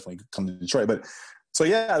definitely come to Detroit." But so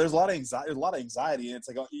yeah, there's a lot of anxiety, and it's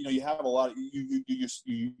like you have a lot of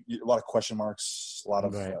a lot of question marks, a lot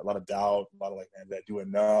of doubt, a lot of like, man, did I do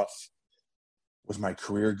enough? Was my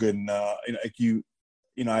career good enough?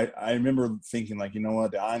 I remember thinking like, you know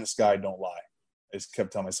what, the eye in the sky don't lie. I just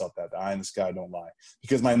kept telling myself that the eye in the sky don't lie,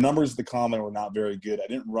 because my numbers at the combine were not very good. I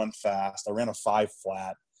didn't run fast. I ran a 5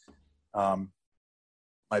 flat.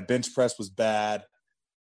 My bench press was bad.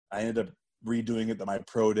 I ended up redoing it my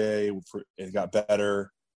pro day. It got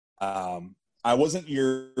better. I wasn't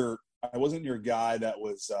your guy that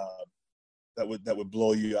was that would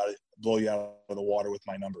blow you out of the water with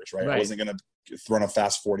my numbers, right? I wasn't gonna run a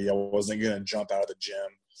fast 40. I wasn't gonna jump out of the gym.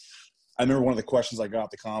 I remember one of the questions I got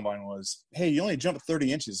at the combine was, "Hey, you only jumped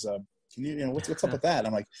 30 inches. Can you what's up with that?" And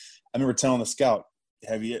I'm like, I remember telling the scout,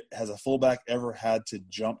 has a fullback ever had to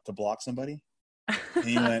jump to block somebody?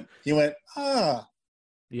 And he went,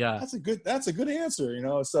 yeah, that's a good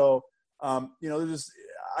answer, So, I just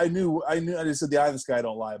said the eye in the sky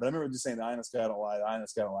don't lie. But I remember just saying the eye in the sky don't lie. The eye in the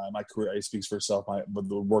sky don't lie. My career, it speaks for itself. But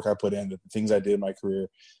the work I put in, the things I did in my career,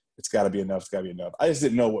 it's got to be enough. It's got to be enough. I just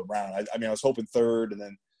didn't know what round. I was hoping third, and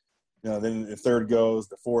then, then the third goes,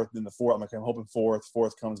 the fourth, then the fourth. I'm hoping fourth.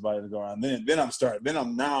 Fourth comes by to go around. Then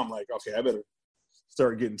I'm like, okay, I better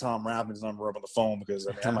start getting Tom Rathman's number up on the phone, because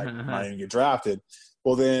I might not even get drafted.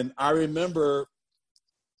 Well, then I remember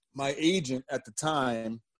my agent at the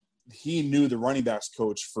time, he knew the running backs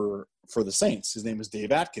coach for the Saints. His name was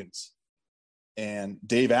Dave Atkins. And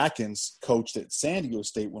Dave Atkins coached at San Diego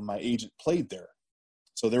State when my agent played there.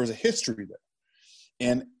 So there was a history there.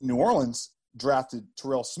 And New Orleans drafted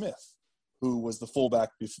Terrell Smith, who was the fullback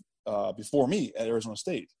before me at Arizona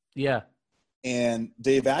State. Yeah. And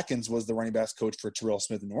Dave Atkins was the running backs coach for Terrell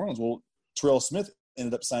Smith in New Orleans. Well, Terrell Smith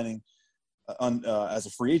ended up signing as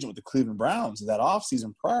a free agent with the Cleveland Browns that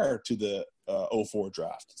offseason prior to the 04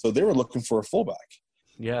 draft. So they were looking for a fullback.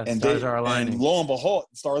 Yeah, and stars are aligning. And lo and behold,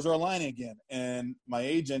 stars are aligning again. And my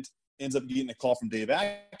agent ends up getting a call from Dave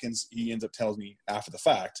Atkins. He ends up telling me after the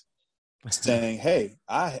fact, saying, "Hey,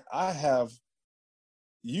 I have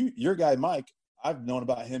your guy Mike. I've known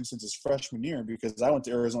about him since his freshman year, because I went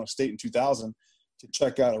to Arizona State in 2000 to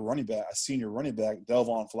check out a senior running back,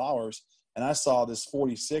 Delvon Flowers, and I saw this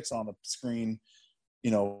 46 on the screen,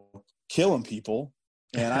 killing people.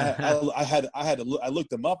 And I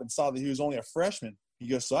looked him up and saw that he was only a freshman. He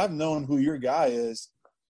goes, so I've known who your guy is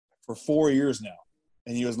for 4 years now."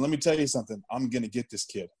 And he goes, "Let me tell you something. I'm going to get this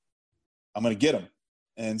kid. I'm going to get him."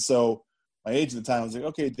 And so my agent at the time was like,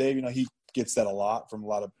 "Okay, Dave, he gets that a lot from a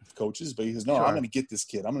lot of coaches, but he says, no, sure. I'm going to get this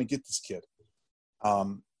kid. I'm going to get this kid."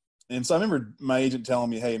 And so I remember my agent telling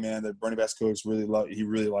me, "Hey man, the running backs coach really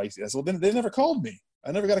likes it." I said, "Well, then they never called me.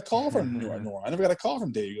 I never got a call from Nora. I never got a call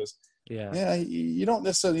from Dave." He goes, "Yeah, you don't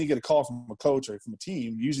necessarily need to get a call from a coach or from a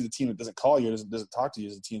team. Usually the team that doesn't call you, doesn't talk to you,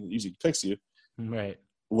 is the team that usually picks you." Right.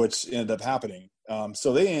 Which ended up happening.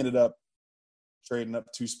 So they ended up trading up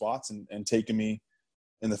 2 spots and taking me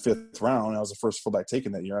in the 5th round. I was the first fullback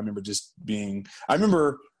taken that year. I remember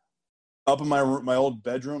up in my old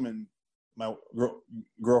bedroom, and my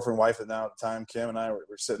girlfriend, wife at the time, Kim, and I were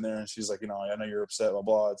sitting there, and she's like, "I know you're upset, blah,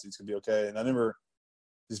 blah, it's going to be okay." And I remember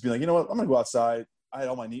just being like, "You know what, I'm going to go outside." I had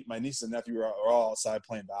all my nieces and nephew were all outside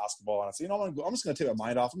playing basketball. And I said, I'm just going to take my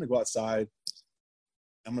mind off. I'm going to go outside.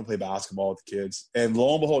 I'm going to play basketball with the kids. And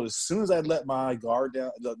lo and behold, as soon as I let my guard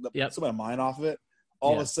down, some of my mind off of it,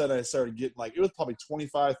 all of a sudden I started getting it was probably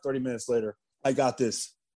 25, 30 minutes later, I got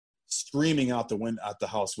this screaming out the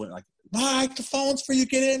house window, like, "Mike, the phone's for you,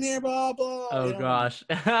 get in here, blah, blah." Oh, gosh.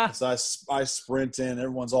 So I sprint in,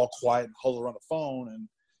 everyone's all quiet and huddled around the phone. And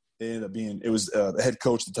it ended up being, it was the head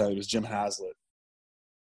coach at the time, it was Jim Haslett.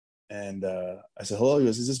 And I said, "Hello." He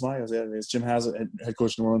goes, "Is this Mike?" I was like, "Yeah, it's Jim Haslett, head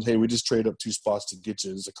coach of New Orleans. Hey, we just traded up 2 spots to get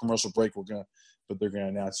you. There's a commercial break. But they're going to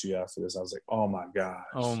announce you after this." I was like, "Oh my gosh."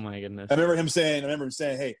 Oh my goodness. I remember him saying,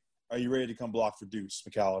 "Hey, are you ready to come block for Deuce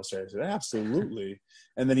McAllister? I said, absolutely.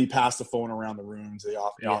 And then he passed the phone around the room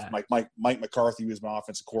to Mike McCarthy, who was my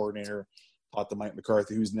offensive coordinator, taught to Mike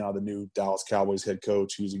McCarthy, who's now the new Dallas Cowboys head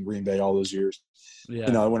coach, who's in Green Bay all those years.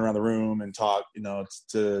 Yeah. I went around the room and talked, to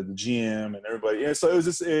the GM and everybody. So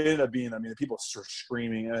it ended up being, the people were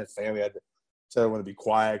screaming. And the family had to say I want to be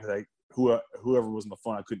quiet because whoever was on the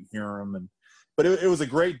phone, I couldn't hear them. But it was a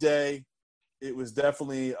great day. It was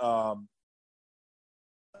definitely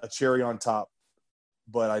a cherry on top,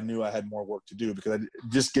 but I knew I had more work to do because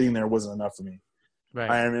just getting there wasn't enough for me. Right.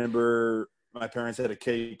 I remember my parents had a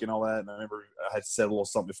cake and all that, and I remember I had said a little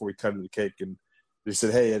something before we cut the cake, and they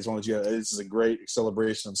said, "Hey, I just wanted you. This is a great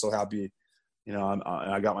celebration. I'm so happy."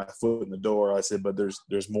 I got my foot in the door. I said, "But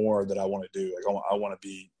there's more that I want to do. Like I want to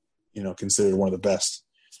be, considered one of the best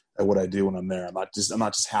at what I do when I'm there. I'm not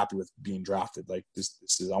just happy with being drafted. Like this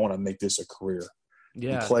is I want to make this a career.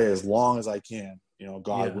 Yeah. And play as long as I can.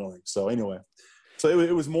 God willing. So anyway,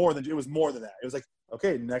 it was more than that. It was like,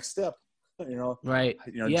 okay, next step. Right.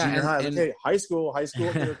 Junior high. Okay, high school.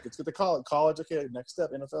 Okay, let's get to college. Okay, next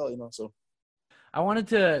step, NFL. So. I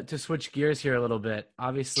wanted to switch gears here a little bit.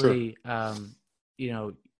 Obviously,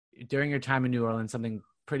 sure. During your time in New Orleans, something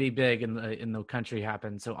pretty big in the country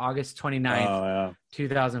happened. So August 29th,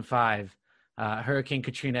 2005, Hurricane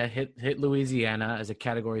Katrina hit Louisiana as a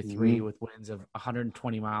Category 3 with winds of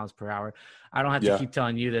 120 miles per hour. I don't have to keep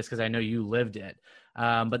telling you this because I know you lived it.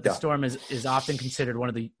 But the storm is often considered one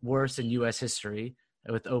of the worst in U.S. history,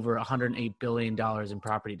 with over $108 billion in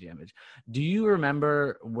property damage. Do you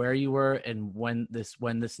remember where you were and when this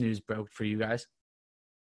news broke for you guys?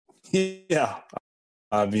 Yeah.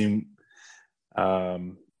 I mean, I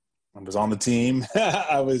was on the team.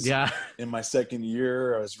 I was in my second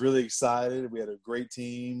year. I was really excited. We had a great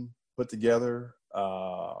team put together.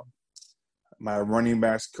 My running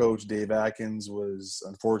backs coach, Dave Atkins, was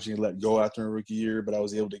unfortunately let go after a rookie year, but I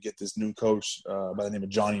was able to get this new coach by the name of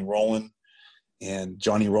Johnny Rowland. And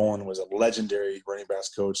Johnny Rowland was a legendary running backs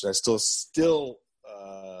coach. And I still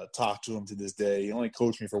talk to him to this day. He only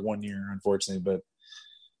coached me for 1 year, unfortunately, but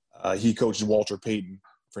he coached Walter Payton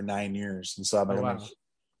for 9 years. And so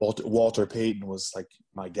Walter Payton was like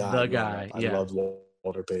my guy. The guy, I loved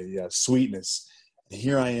Walter Payton. Yeah, sweetness. And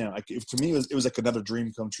here I am. To me, it was like another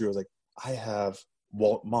dream come true. I was like, I have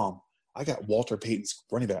Mom. I got Walter Payton's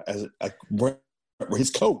running back as his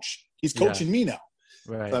coach. He's coaching me now.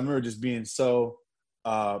 Right. So I remember just being so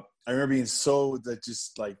so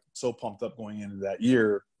pumped up going into that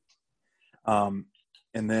year. And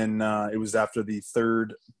then it was after the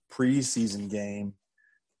third preseason game.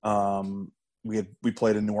 We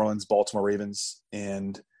played in New Orleans, Baltimore Ravens,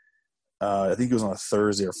 and I think it was on a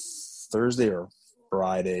Thursday or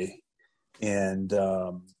Friday, and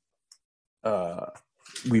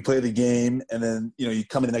we play the game, and then you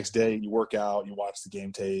come in the next day, you work out, you watch the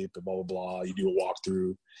game tape, and blah blah blah. You do a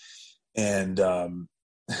walkthrough, and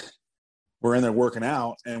we're in there working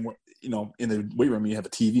out, and in the weight room you have a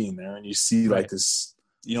TV in there, and you see like this.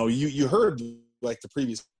 You heard like the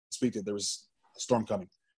previous week that there was a storm coming,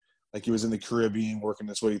 like he was in the Caribbean working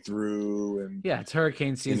its way through, and it's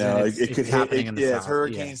hurricane season. It could hit. It's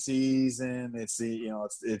hurricane season. It's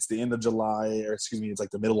it's the end of July, or excuse me, it's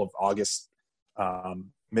like the middle of August.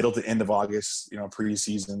 Middle to end of August,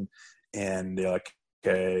 preseason, and they're like,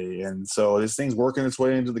 okay, and so this thing's working its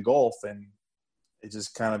way into the Gulf, and it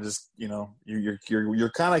just kind of you're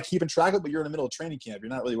kind of keeping track of it, but you're in the middle of training camp. You're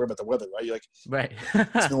not really worried about the weather, right? You're like, right,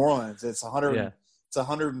 it's New Orleans, it's 100, it's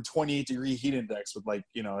 128 degree heat index with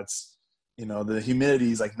it's the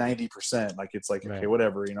humidity is like 90%, like it's like okay,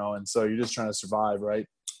 whatever, and so you're just trying to survive, right?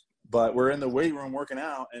 But we're in the weight room working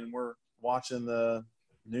out, and we're watching the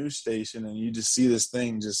news station, and you just see this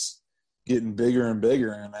thing just getting bigger and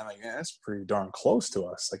bigger, and I'm like, that's pretty darn close to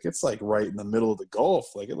us. Like it's like right in the middle of the Gulf.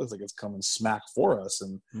 Like it looks like it's coming smack for us.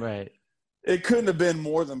 And it couldn't have been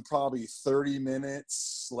more than probably 30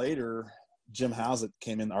 minutes later. Jim Haslett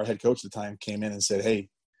came in, our head coach at the time, came in and said, hey,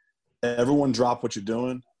 everyone drop what you're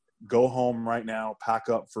doing. Go home right now. Pack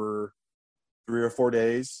up for 3 or 4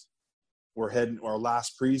 days. We're heading. Our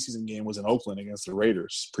last preseason game was in Oakland against the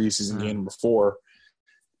Raiders. Preseason game before.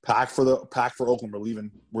 Pack for Oakland.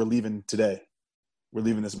 We're leaving today. We're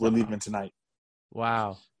leaving tonight.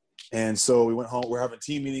 Wow. And so we went home. We're having a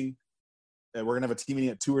team meeting. We're gonna have a team meeting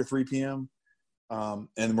at 2 or 3 p.m.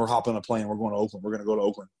 And we're hopping on a plane. We're going to Oakland. We're gonna go to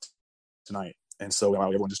Oakland tonight. And so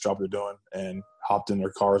everyone just dropped what they're doing and hopped in their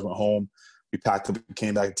cars, went home. We packed up,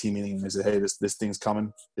 came back to team meeting, and they said, "Hey, this thing's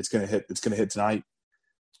coming. It's gonna hit. It's gonna hit tonight.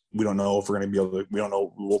 We don't know if we're going to be able to. We don't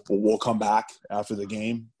know. We'll come back after the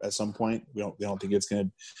game at some point. We don't think it's going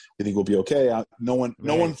to. We think we'll be okay. No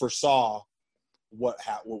one foresaw what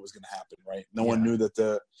was going to happen, right? No one knew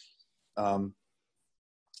that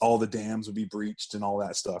all the dams would be breached and all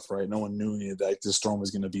that stuff, right? No one knew that the storm was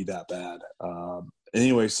going to be that bad.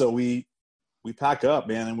 Anyway, so we pack up,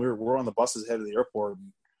 man, and we're on the buses headed to the airport.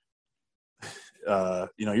 And,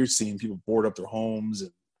 you're seeing people board up their homes,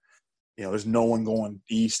 and there's no one going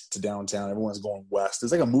east to downtown. Everyone's going west.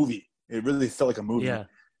 It's like a movie. It really felt like a movie. Yeah.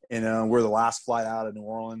 And we're the last flight out of New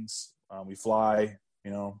Orleans. We fly,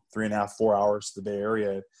 3.5, 4 hours to the Bay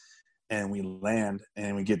Area, and we land,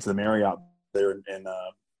 and we get to the Marriott there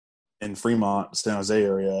in Fremont, San Jose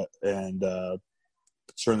area, and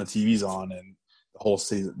turn the TVs on, and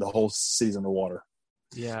the whole city's underwater.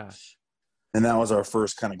 Yeah. And that was our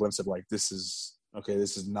first kind of glimpse of like, this is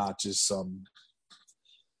not just some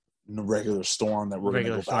regular storm that we're going to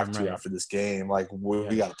go back to after this game. Like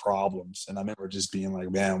we got problems. And I remember just being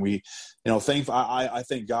like, man, I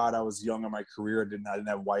thank God I was young in my career. I didn't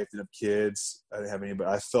have a wife, didn't have kids. I didn't have any, but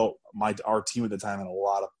I felt our team at the time I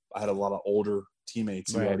had a lot of older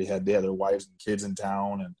teammates who already had their wives and kids in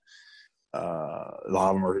town, and a lot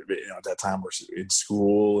of them were at that time were in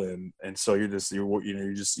school, and so you're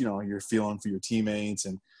feeling for your teammates.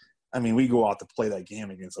 And I mean, we go out to play that game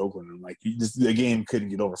against Oakland, and like the game couldn't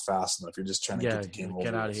get over fast enough. You're just trying to get the game over.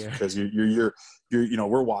 Get out of here, because you're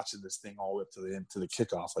we're watching this thing all the way up to the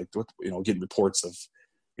kickoff, like getting reports of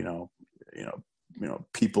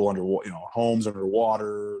people homes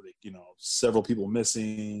underwater, several people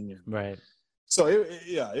missing, right. So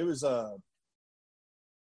it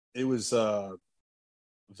was a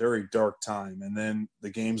very dark time. And then the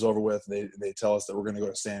game's over with. They tell us that we're going to go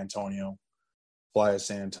to San Antonio, fly to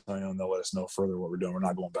San Antonio, and they'll let us know further what we're doing. We're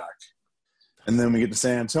not going back. And then we get to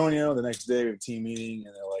San Antonio the next day. We have a team meeting,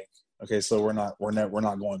 and they're like, "Okay, so we're not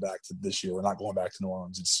going back to this year. We're not going back to New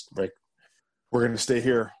Orleans. It's like we're going to stay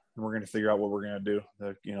here, and we're going to figure out what we're going to do.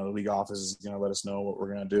 The league office is going to let us know what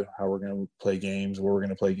we're going to do, how we're going to play games, where we're going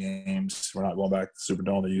to play games. We're not going back to the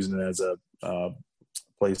Superdome. They're using it as a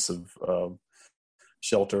place of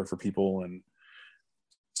shelter for people." And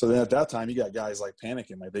so then at that time, you got guys like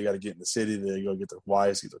panicking, like they got to get in the city, they go get their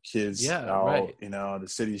wives, get their kids out. Right. The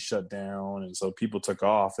city's shut down, and so people took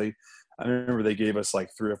off. I remember they gave us like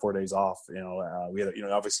 3 or 4 days off. We had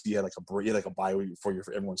obviously you had like a bye week before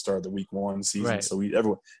everyone started the week 1 season. Right. So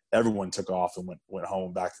everyone took off and went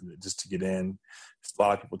home back just to get in. A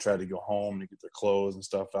lot of people tried to go home to get their clothes and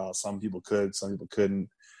stuff out. Some people could, some people couldn't.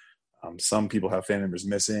 Some people have family members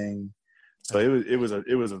missing. So it was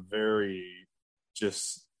a very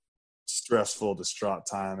just stressful, distraught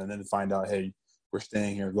time. And then to find out, hey, we're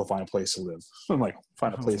staying here, go find a place to live. I'm like,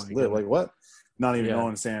 find a place to live? Like what? Not even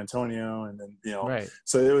going to San Antonio. And then, right.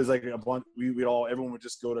 So it was like a bunch, everyone would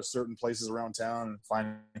just go to certain places around town and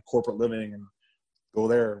find corporate living and go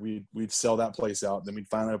there. We'd sell that place out. Then we'd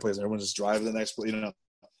find another place. And everyone just drive to the next place,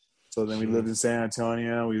 So then we lived in San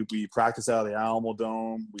Antonio. We practiced out of the Alamo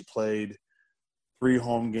Dome. We played 3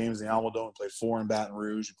 home games in the Alamo Dome. We played 4 in Baton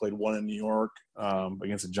Rouge. We played 1 in New York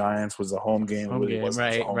against the Giants. Was a home game.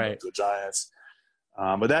 Right. To the Giants.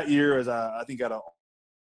 But that year, I think out of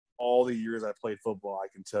all the years I played football, I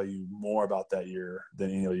can tell you more about that year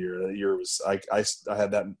than any other year. That year was I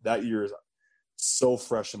had that year is so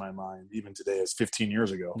fresh in my mind, even today. It's 15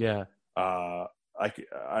 years ago. Yeah. I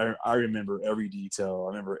remember every detail. I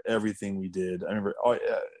remember everything we did. I remember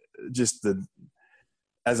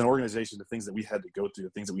as an organization, the things that we had to go through,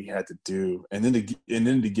 the things that we had to do, and then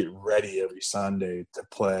to get ready every Sunday to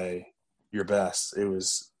play your best. It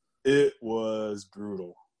was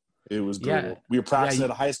brutal. It was brutal. Yeah. We were practicing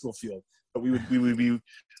at a high school field, but we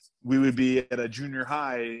would be at a junior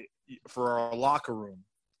high for our locker room.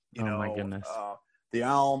 My goodness. The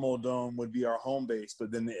Alamo Dome would be our home base,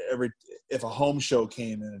 but then if a home show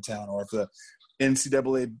came into town, or if the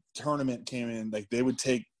NCAA tournament came in, like they would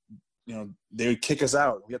take, they would kick us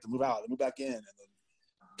out. We have to move out, move back in, and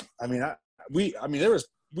then,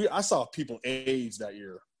 I saw people age that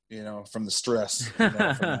year, from the stress from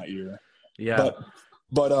that year. Yeah,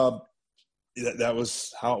 but that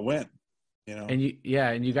was how it went, And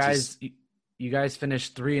you guys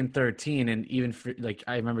finished 3-13, and even for, like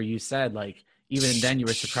I remember you said, like, even then you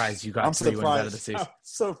were surprised you got 3 wins out of the season.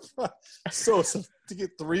 So to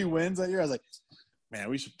get 3 wins that year, I was like, man,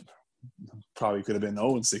 we should probably could have been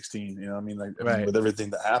 0-16. With everything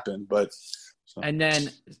that happened. But and then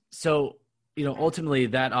ultimately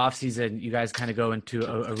that offseason, you guys kind of go into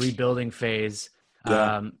a rebuilding phase.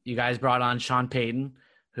 Yeah. You guys brought on Sean Payton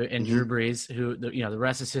and Drew Brees, who the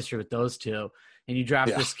rest is history with those two. And you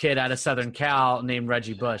draft this kid out of Southern Cal named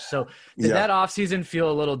Reggie Bush. So did that offseason feel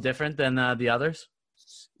a little different than the others?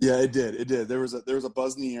 Yeah, it did. It did. There was a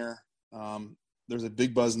buzz in the air. There was a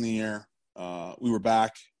big buzz in the air. we were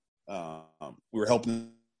back. We were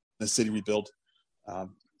helping the city rebuild.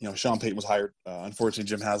 Sean Payton was hired. Unfortunately,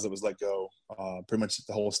 Jim Haslett was let go. Pretty much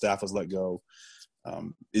the whole staff was let go.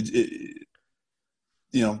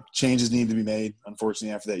 Changes needed to be made.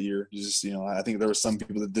 Unfortunately, after that year, I think there were some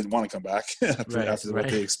people that didn't want to come back after what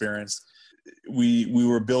they experienced. We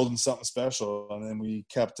were building something special, and then we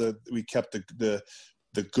kept the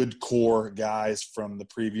good core guys from the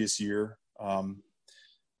previous year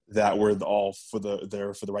that were all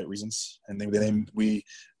there for the right reasons, and they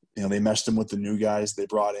meshed them with the new guys they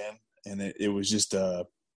brought in, and it was just a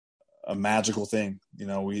magical thing.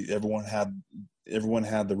 Everyone had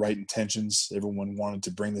the right intentions. Everyone wanted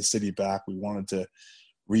to bring the city back. We wanted to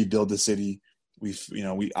rebuild the city.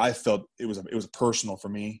 I felt it was personal for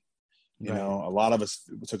me. A lot of us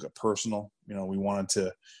took it personal. We wanted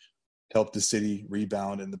to help the city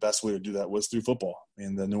rebound, and the best way to do that was through football.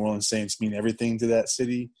 And the New Orleans Saints mean everything to that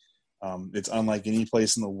city. It's unlike any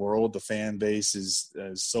place in the world. The fan base is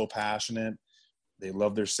so passionate. They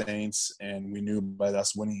love their Saints, and we knew by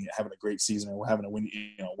us having a great season, or having a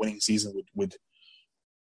winning season would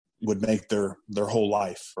make their whole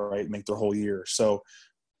life, right? Make their whole year. So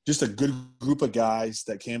just a good group of guys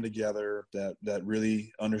that came together that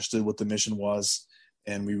really understood what the mission was,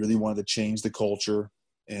 and we really wanted to change the culture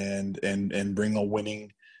and bring a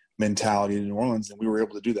winning mentality to New Orleans, and we were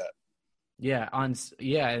able to do that. Yeah, and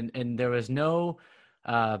there was no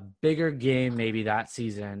bigger game maybe that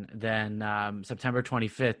season than September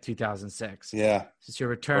 25th, 2006. Yeah. Since your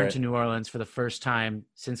return to New Orleans for the first time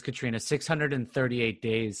since Katrina, 638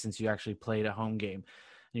 days since you actually played a home game.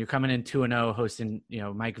 And you're coming in 2-0 hosting,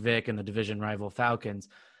 Mike Vick and the division rival Falcons.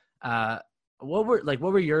 What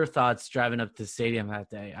were your thoughts driving up to the stadium that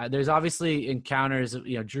day? There's obviously encounters,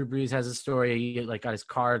 Drew Brees has a story. He got his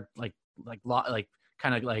car stuck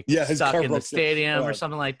in the stadium or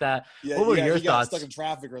something like that. Yeah, what were your he got thoughts? Stuck in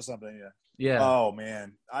traffic or something. Yeah. Yeah. Oh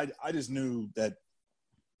man, I just knew that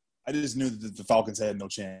the Falcons had no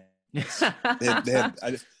chance.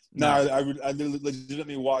 I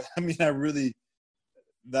legitimately walked. I mean,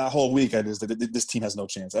 that whole week this team has no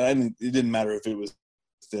chance. It didn't matter if it was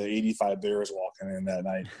the 85 Bears walking in that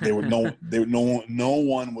night. No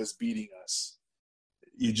one was beating us.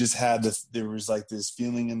 You just had this. There was like this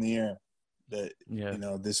feeling in the air that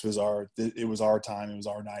this was it was our time. It was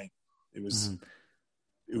our night. It was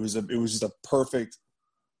it was just a perfect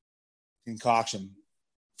concoction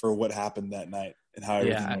for what happened that night and how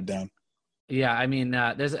everything went down. Yeah, I mean,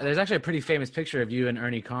 there's actually a pretty famous picture of you and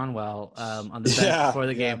Ernie Conwell on the bench before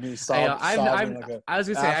the game. I was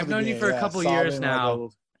gonna say I've known you for a couple years now,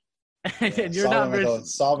 and you're not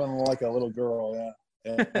sobbing like a little girl.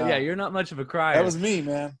 Yeah, you're not much of a crier. That was me,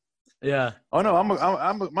 man. Yeah. Oh no,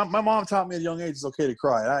 my mom taught me at a young age it's okay to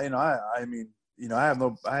cry. I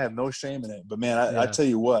have no shame in it. But man, I tell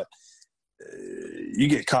you what, you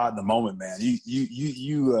get caught in the moment, man.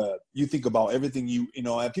 You think about everything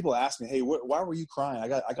and people ask me, hey, why were you crying? I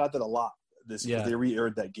got that a lot this year. They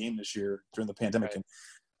re-aired that game this year during the pandemic, and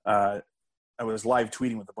I was live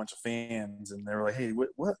tweeting with a bunch of fans, and they were like, hey,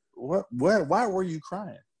 what why were you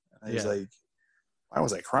crying? And I was like, why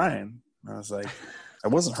was I crying? And I was like, I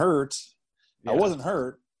wasn't hurt. I wasn't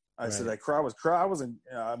hurt. I said I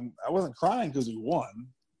wasn't crying because we won.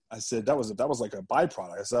 I said that was like a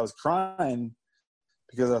byproduct. I said I was crying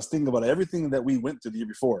because I was thinking about everything that we went through the year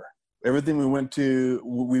before. Everything we went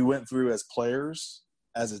through as players,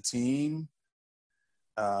 as a team.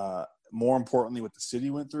 More importantly, what the city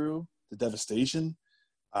went through, the devastation,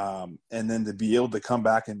 and then to be able to come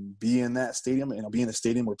back and be in that stadium, be in a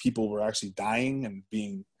stadium where people were actually dying and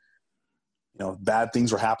being, bad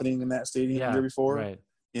things were happening in that stadium the year before. Right.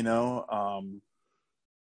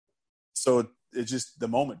 So it just, the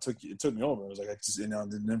moment took me over. It was like,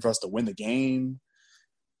 then for us to win the game.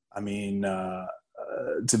 I mean, to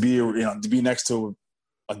be next to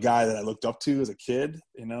a guy that I looked up to as a kid,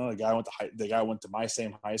 the guy went to my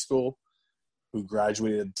same high school, who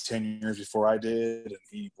graduated 10 years before I did, and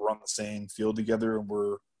we're on the same field together, and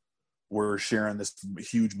we're sharing this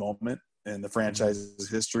huge moment in the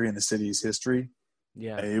franchise's history and the city's history.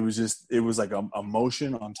 Yeah. And it was like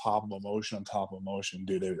emotion on top of emotion on top of emotion,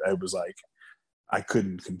 dude. It was like, I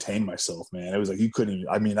couldn't contain myself, man. It was like, you couldn't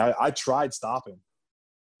even, I tried stopping.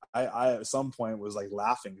 I at some point was like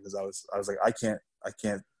laughing because I was like, I can't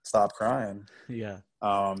stop crying. Yeah.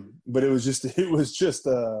 But it was just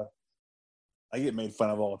I get made fun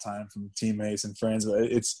of all the time from teammates and friends, but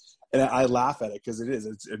and I laugh at it because it is.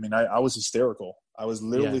 I was hysterical. I was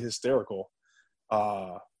literally hysterical.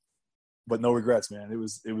 But no regrets, man. It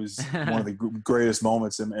was one of the greatest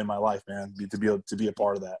moments in my life, man. To be a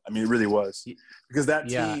part of that. I mean, it really was, because that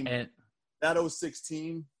team that '06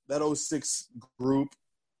 team, that '06 group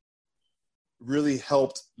really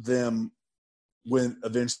helped them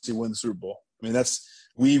eventually win the Super Bowl. I mean,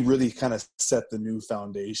 we really kind of set the new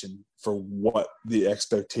foundation for what the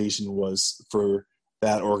expectation was for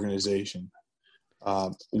that organization.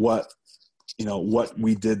 What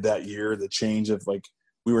we did that year, the change of like,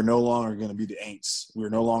 we were no longer going to be the Aints. We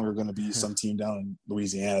were no longer going to be some team down in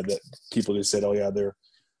Louisiana that people just said, oh yeah,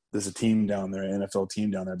 there's a team down there, an NFL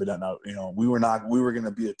team down there, but not, we were going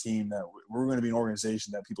to be a team we were going to be an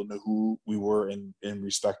organization that people knew who we were and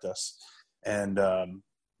respect us. And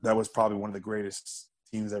that was probably one of the greatest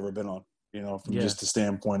teams I've ever been on, from just the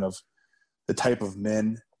standpoint of the type of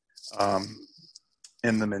men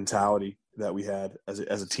and the mentality that we had as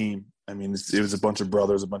a team. I mean, it was a bunch of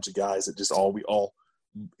brothers, a bunch of guys that just we all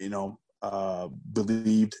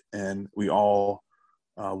believed, and we all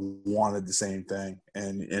wanted the same thing.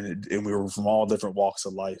 And we were from all different walks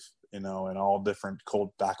of life, and all different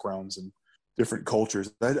backgrounds and different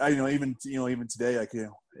cultures. Even today, like,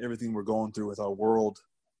 everything we're going through with our world,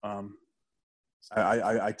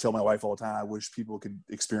 I tell my wife all the time, I wish people could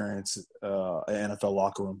experience an NFL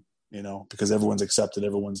locker room, because everyone's accepted,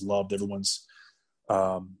 everyone's loved, everyone's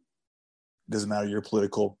doesn't matter your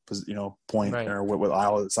political point, right, or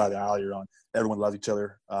what side of the aisle you're on. Everyone loves each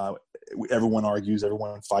other. Everyone argues,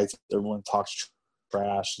 everyone fights, everyone talks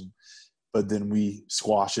trash, but then we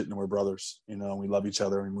squash it and we're brothers, and we love each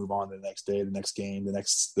other, and we move on to the next day, the next game, the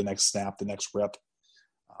next snap, the next rep.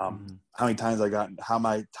 How many times I got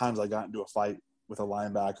into a fight with a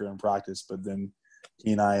linebacker in practice, but then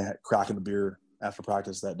he and I cracking a beer after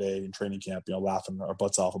practice that day in training camp, laughing our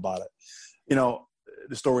butts off about it.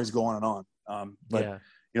 The stories go on and on. But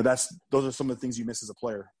those are some of the things you miss as a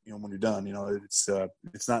player, when you're done. It's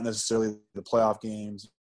not necessarily the playoff games,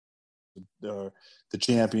 the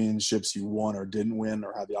championships you won or didn't win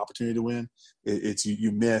or had the opportunity to win. It's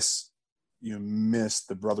you miss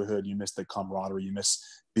the brotherhood, you miss the camaraderie, you miss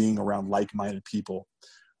being around like-minded people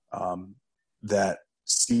that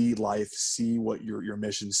see life, see what your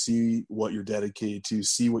mission, see what you're dedicated to,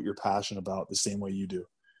 see what you're passionate about the same way you do.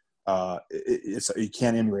 You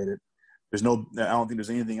can't emulate it. I don't think there's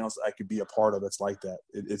anything else I could be a part of that's like that.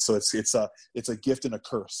 It's a gift and a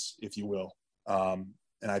curse, if you will.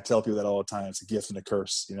 And I tell people that all the time. It's a gift and a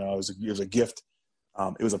curse. It was a gift.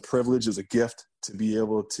 It was a privilege. It was a gift to be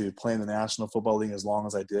able to play in the National Football League as long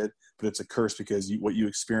as I did. But it's a curse because what you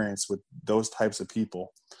experience with those types of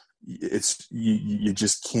people, you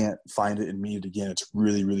just can't find it and meet it again. It's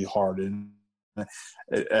really, really hard. And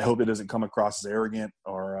I hope it doesn't come across as arrogant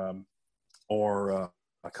or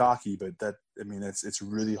cocky, but it's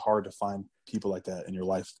really hard to find people like that in your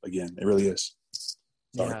life again. It really is.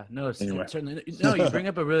 Sorry. Yeah, no, certainly. No, you bring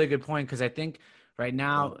up a really good point, because I think right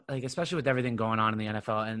now, like, especially with everything going on in the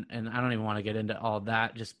NFL, and I don't even want to get into all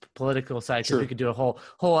that, just political side, because we could do a whole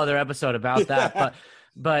other episode about that.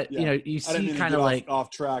 But you see kind of like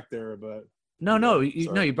off track there, but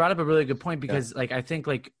you brought up a really good point, because like, I think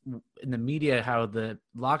like in the media, how the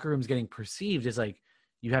locker room's getting perceived is like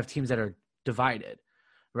you have teams that are divided,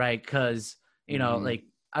 right? Because like,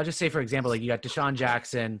 I'll just say, for example, like, you got Deshaun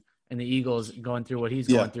Jackson and the Eagles going through what he's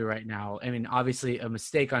going through right now. I mean, obviously a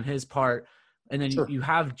mistake on his part. And then you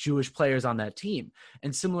have Jewish players on that team.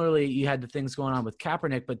 And similarly, you had the things going on with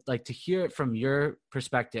Kaepernick, but like, to hear it from your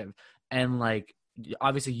perspective, and like,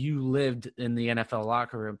 obviously you lived in the NFL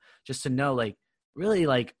locker room, just to know, like, really,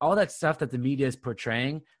 like, all that stuff that the media is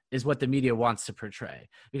portraying is what the media wants to portray,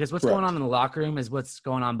 because what's going on in the locker room is what's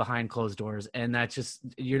going on behind closed doors. And that's just,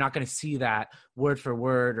 you're not going to see that word for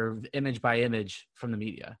word or image by image from the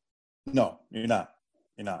media. No, you're not.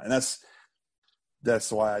 And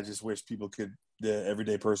that's why I just wish people the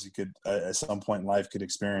everyday person could, at some point in life, could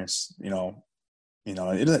experience, it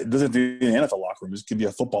doesn't have to be an NFL locker room. It could be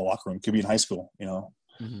a football locker room. It could be in high school,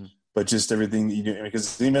 but just everything you do,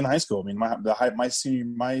 because even in high school, I mean,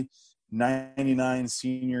 my 99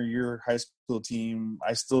 senior year high school team,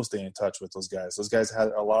 I still stay in touch with those guys. Those guys had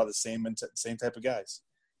a lot of the same type of guys.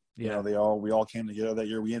 Yeah. We all came together that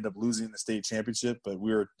year. We ended up losing the state championship, but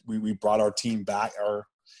we brought our team back. Our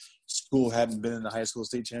school hadn't been in the high school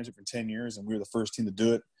state championship for 10 years, and we were the first team to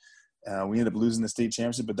do it. We ended up losing the state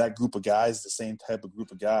championship, but that group of guys, the same type of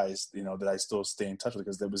group of guys, that I still stay in touch with,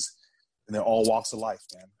 because and they're all walks of life,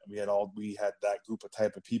 man. We had that group of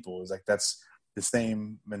type of people. It was like, that's the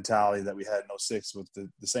same mentality that we had in '06 with the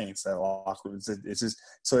Saints, that locker room. It's just,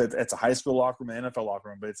 so it's a high school locker room, an NFL locker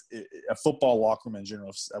room, but it's a football locker room in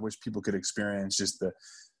general. I wish people could experience just the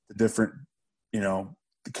different,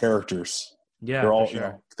 the characters. Yeah, they're all,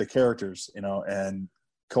 sure. The characters, and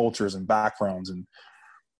cultures and backgrounds, and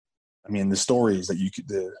I mean, the stories that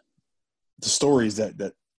the stories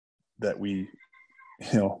that we,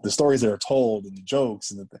 the stories that are told and the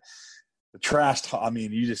jokes and the trash talk.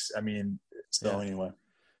 Anyway.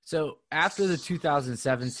 So after the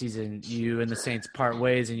 2007 season, you and the Saints part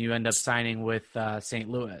ways, and you end up signing with St.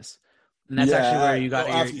 Louis, and that's actually where you got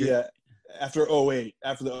after 08,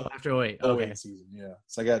 after the after 08, 08 okay. season. Yeah,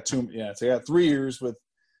 so I got 3 years with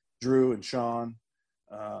Drew and Sean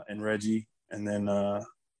and Reggie, and then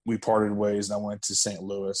we parted ways, and I went to St.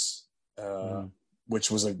 Louis, which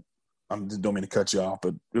was I don't mean to cut you off,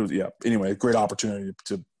 but it was anyway, a great opportunity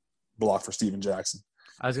to block for Steven Jackson.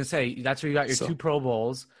 I was gonna say that's where you got your 2 Pro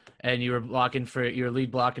Bowls, and you were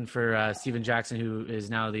lead blocking for Steven Jackson, who is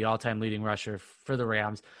now the all-time leading rusher for the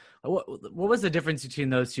Rams. What was the difference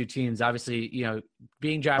between those 2 teams? Obviously,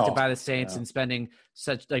 being drafted by the Saints and spending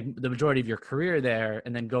such the majority of your career there,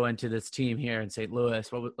 and then going to this team here in St. Louis.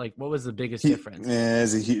 What was the biggest difference?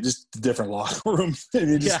 Just different locker rooms.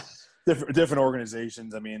 Different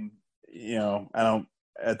organizations. I don't.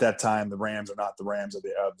 At that time, the Rams are not the Rams of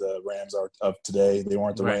the Rams are of today. They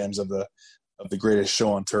weren't the Rams of the greatest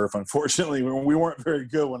show on turf. Unfortunately, we weren't very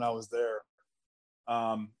good when I was there.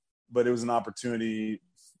 But it was an opportunity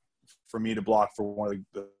for me to block for one of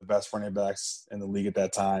the best running backs in the league at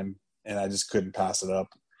that time, and I just couldn't pass it up.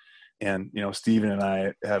 And Steven and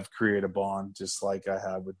I have created a bond just like I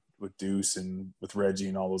have with Deuce and with Reggie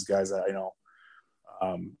and all those guys that I know.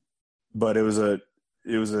 But it was an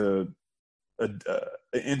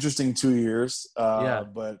interesting 2 years,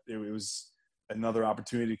 but it was another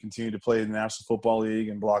opportunity to continue to play in the National Football League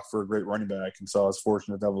and block for a great running back. And so I was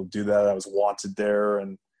fortunate to be able to do that. I was wanted there,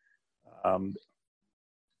 and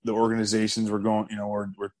the organizations were going,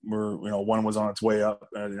 one was on its way up,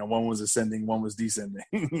 one was ascending, one was descending,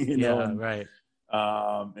 right.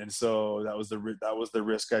 And so that was the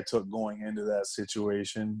risk I took going into that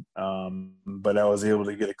situation. But I was able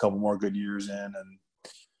to get a couple more good years in,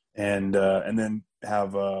 and then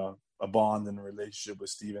have a bond and a relationship with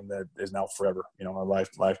Steven that is now forever, a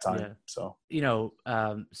lifetime. Yeah. So,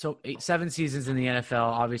 so 7 seasons in the NFL,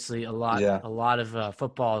 obviously a lot of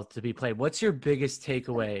football to be played. What's your biggest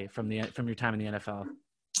takeaway from your time in the NFL?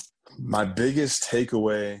 My biggest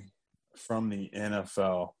takeaway from the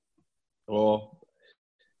NFL, well,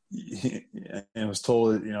 it was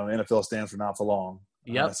told that, the NFL stands for not for long.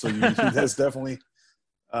 Yep. So that's definitely,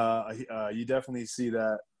 you definitely see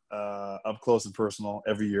that up close and personal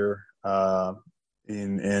every year.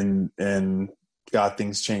 And God,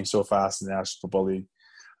 things change so fast in the National Football League.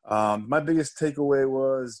 My biggest takeaway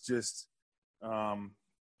was just, that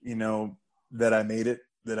I made it,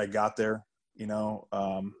 that I got there,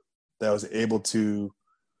 that I was able to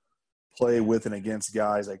play with and against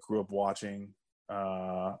guys I grew up watching,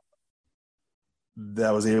 that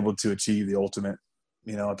I was able to achieve the ultimate,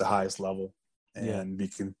 at the highest level, and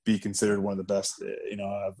be considered one of the best,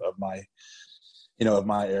 of my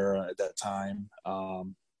era at that time,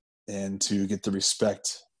 and to get the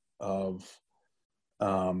respect of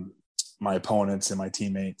my opponents and my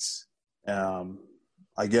teammates.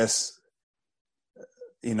 I guess,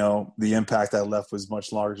 the impact I left was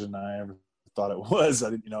much larger than I ever thought it was.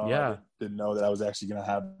 I didn't know that I was actually going to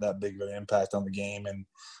have that big of an impact on the game and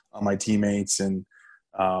on my teammates. And,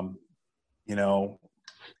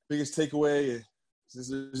 biggest takeaway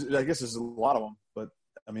is, I guess there's a lot of them, but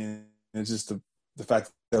it's just the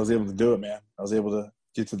fact that I was able to do it, man. I was able to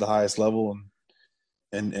get to the highest level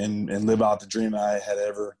and live out the dream I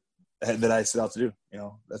that I set out to do.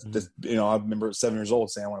 That's I remember at 7 years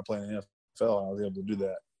old saying I want to play in the NFL, and I was able to do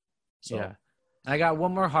that. So. Yeah. I got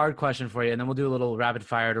one more hard question for you, and then we'll do a little rapid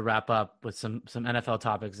fire to wrap up with some NFL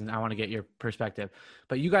topics, and I want to get your perspective.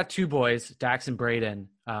 But you got 2 boys, Dax and Braden.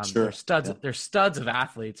 Sure. They're studs. Yeah. They're studs of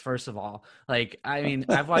athletes. First of all,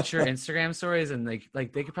 I've watched your Instagram stories, and they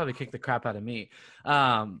could probably kick the crap out of me.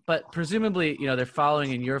 But presumably, they're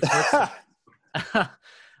following in your footsteps.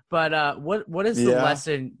 But what is the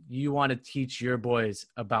lesson you want to teach your boys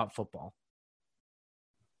about football?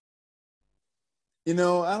 I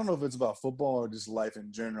don't know if it's about football or just life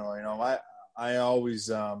in general. I always,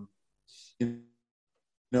 it's,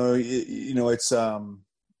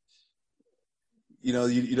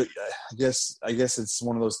 I guess it's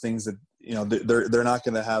one of those things that, they're not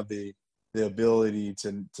going to have the ability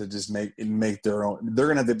to just make their own. They're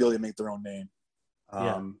going to have the ability to make their own name.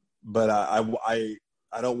 But I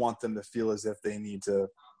don't want them to feel as if they need to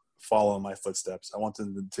follow in my footsteps. I want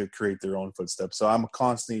them to create their own footsteps. So I'm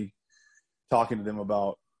constantly talking to them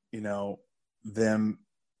about, they'll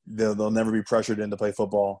never be pressured in to play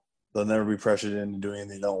football. They'll never be pressured into doing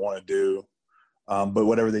anything they don't want to do. But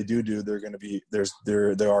whatever they do, they're going to be, there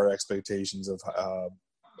are expectations of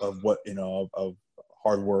what, of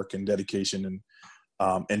hard work and dedication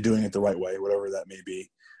and doing it the right way, whatever that may be.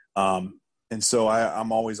 And so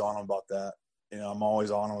I'm always on them about that. I'm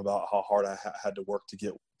always on them about how hard I had to work to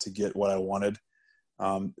get what I wanted.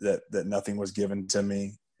 That nothing was given to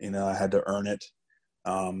me. I had to earn it.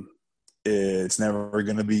 It's never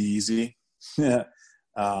going to be easy. And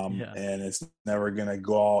it's never going to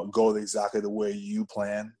go exactly the way you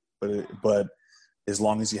plan. But as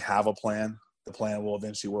long as you have a plan, the plan will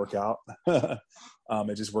eventually work out.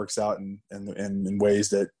 It just works out in ways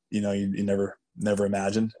that you never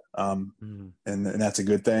imagined, and that's a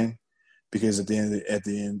good thing, because at the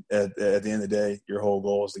end of the day, your whole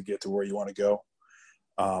goal is to get to where you want to go.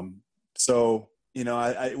 So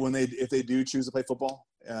if they do choose to play football,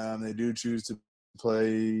 they do choose to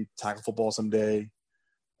play tackle football someday,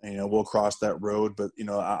 we'll cross that road. But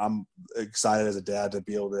I'm excited as a dad to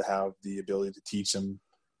be able to have the ability to teach them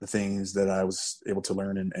the things that I was able to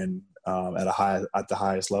learn and at the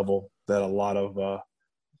highest level that a lot of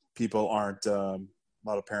people aren't. A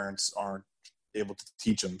lot of parents aren't able to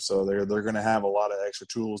teach them. So they're going to have a lot of extra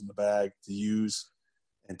tools in the bag to use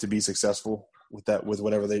and to be successful with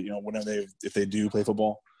whatever if they do play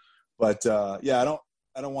football. But I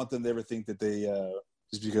don't want them to ever think that they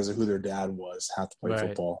just because of who their dad was have to play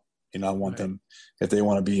football. I want them, if they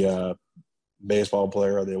want to be a baseball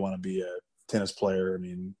player or they want to be a tennis player.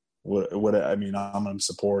 I'm going to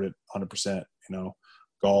support it 100%.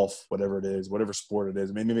 Golf, whatever it is, whatever sport it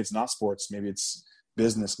is. Maybe it's not sports. Maybe it's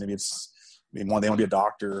business. Maybe they want to be a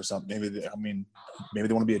doctor or something. Maybe they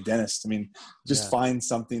want to be a dentist. Find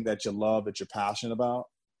something that you love, that you're passionate about,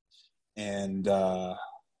 and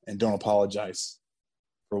don't apologize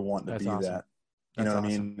for wanting to be awesome. That. You know what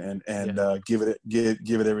awesome. I mean? And give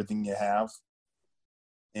it everything you have,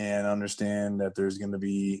 and understand that there's going to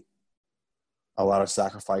be a lot of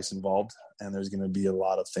sacrifice involved, and there's going to be a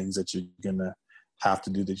lot of things that you're going to have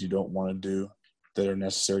to do that you don't want to do, that are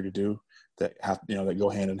necessary to do, that that go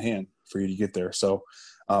hand in hand for you to get there. So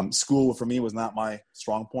school for me was not my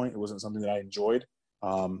strong point. It wasn't something that I enjoyed.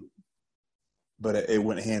 But it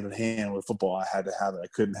went hand in hand with football. I had to have it. I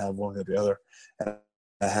couldn't have one or the other. And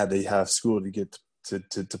I had to have school to get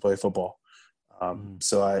to play football.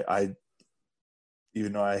 So I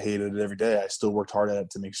even though I hated it every day, I still worked hard at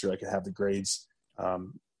it to make sure I could have the grades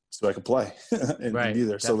so I could play and be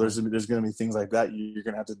there. Definitely. So there's going to be things like that you're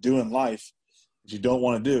going to have to do in life that you don't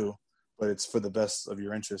want to do, but it's for the best of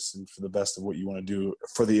your interests and for the best of what you want to do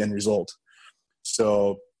for the end result.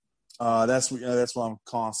 So that's what I'm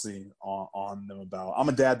constantly on them about. I'm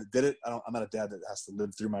a dad that did it. I'm not a dad that has to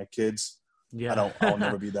live through my kids. Yeah. I'll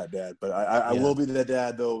never be that dad, but I will be that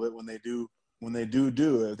dad though. When they do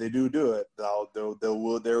it,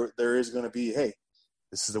 there is going to be, hey,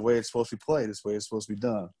 this is the way it's supposed to be played. This way it's supposed to be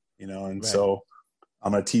done, And so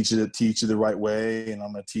I'm going to teach you the right way, and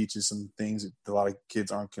I'm going to teach you some things that a lot of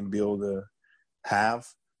kids aren't going to be able to have.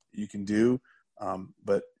 You can do,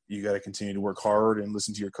 but you got to continue to work hard and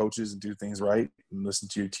listen to your coaches and do things right, and listen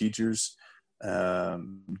to your teachers,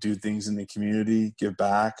 do things in the community, give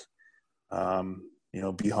back,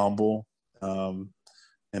 be humble, and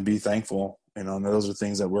be thankful. And those are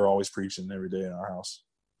things that we're always preaching every day in our house.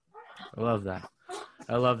 I love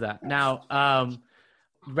that. Now,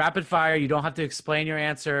 rapid fire, you don't have to explain your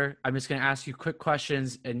answer. I'm just going to ask you quick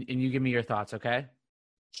questions and you give me your thoughts. Okay.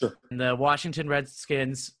 Sure. And the Washington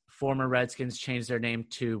Redskins, former Redskins, changed their name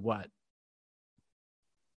to what?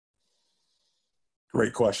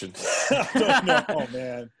 Great question. I don't know,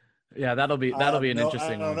 man. Yeah, that'll be an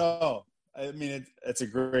interesting one. I don't know. It's a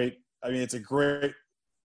great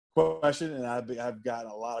question, and I've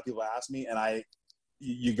gotten a lot of people ask me, and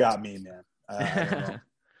you got me, man. I don't know.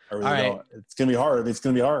 I really don't. It's gonna be hard. It's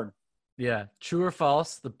gonna be hard. Yeah. True or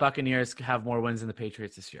false? The Buccaneers have more wins than the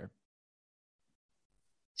Patriots this year.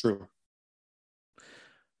 True.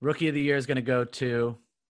 Rookie of the year is going to go to.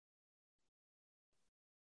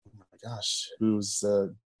 Oh my gosh, who's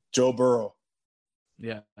Joe Burrow?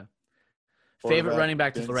 Yeah. Favorite running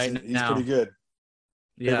back to right now. He's pretty good.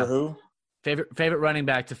 Yeah. Favorite who? Favorite running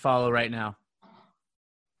back to follow right now.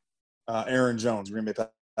 Aaron Jones, Green Bay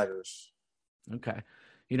Packers. Okay.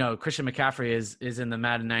 Christian McCaffrey is in the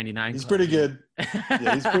Madden 99. He's pretty good.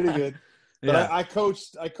 Yeah, he's pretty good. But I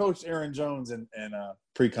coached Aaron Jones in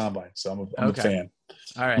pre-combine, so I'm a fan.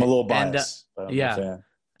 All right. I'm a little biased, but I'm a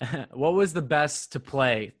fan. What was the best to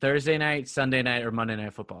play? Thursday night, Sunday night, or Monday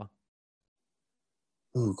Night Football?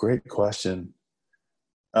 Ooh, great question.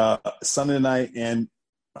 Sunday night and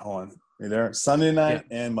hold on. Are you there? Sunday night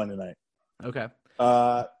and Monday night. Okay.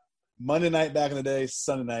 Monday night back in the day,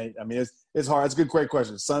 Sunday night. It's hard. It's a great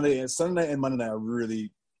question. Sunday night and Monday night are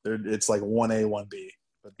really it's like 1A, 1B.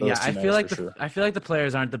 But Yeah, those two I feel nights like for sure. I feel like the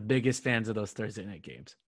players aren't the biggest fans of those Thursday night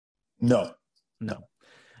games. No.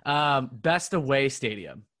 Best away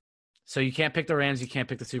stadium. So you can't pick the Rams, you can't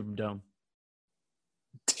pick the Superdome.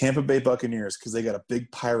 Tampa Bay Buccaneers, because they got a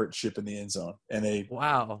big pirate ship in the end zone, and they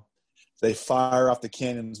fire off the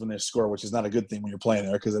cannons when they score, which is not a good thing when you're playing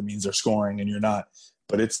there because that means they're scoring and you're not.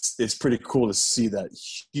 But it's pretty cool to see that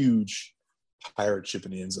huge pirate ship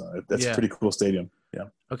in the end zone. That's a pretty cool stadium. Yeah.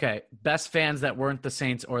 Okay. Best fans that weren't the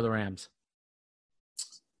Saints or the Rams.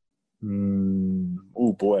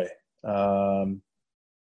 Oh boy.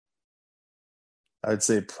 I'd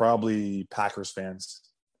say probably Packers fans.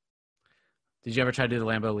 Did you ever try to do the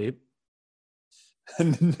Lambeau Leap?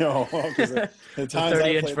 No, because the times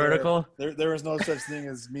 30-inch vertical. There was no such thing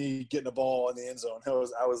as me getting a ball in the end zone. I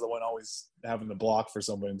was the one always having to block for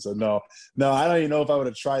somebody. So no, I don't even know if I would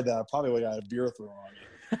have tried that. I probably would have got a beer thrown on me.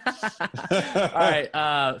 All right.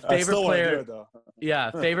 Favorite player. Do it, though.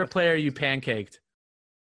 Yeah, favorite player you pancaked.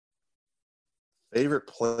 Favorite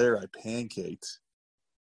player I pancaked.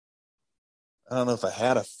 I don't know if I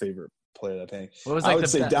had a favorite player that pancaked. What was like I would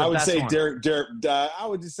say one? Derek. I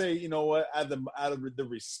would just say, you know what, out of the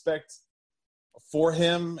respect for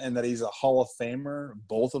him and that he's a Hall of Famer,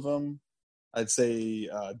 both of them, I'd say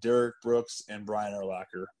Derek Brooks and Brian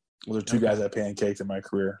Urlacher. Those are two guys I pancaked in my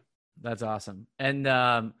career. That's awesome. And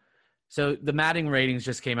so the Madden ratings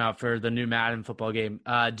just came out for the new Madden football game.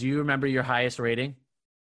 Do you remember your highest rating?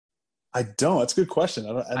 I don't. That's a good question.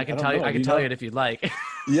 I can tell you. I can tell you it if you'd like.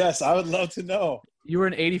 Yes, I would love to know. You were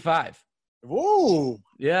an 85. Whoa.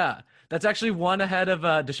 Yeah, that's actually one ahead of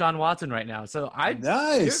Deshaun Watson right now. So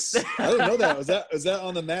nice. I didn't know that. Was that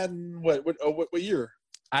on the Madden? What year?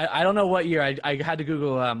 I don't know what year. I had to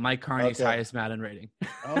Google Mike Carney's highest Madden rating.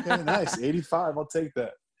 Okay, nice. 85. I'll take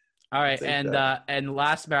that. All right, and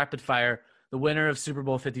last rapid fire, the winner of Super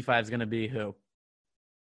Bowl 55 is going to be who?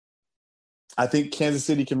 I think Kansas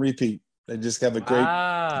City can repeat. They just have a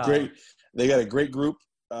great. They got a great group.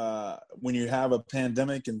 When you have a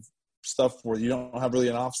pandemic and stuff where you don't have really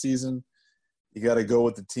an off season, you got to go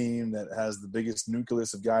with the team that has the biggest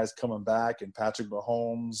nucleus of guys coming back, and Patrick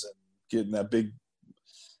Mahomes and getting that big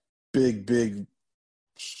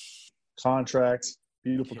contract,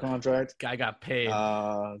 beautiful contract. Guy got paid.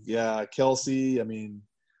 Kelsey. I mean,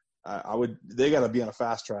 they got to be on a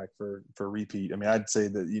fast track for repeat. I mean, I'd say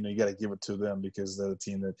that, you got to give it to them because they're the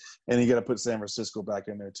team and you got to put San Francisco back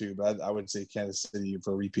in there too. But I would say Kansas City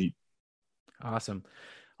for repeat. Awesome.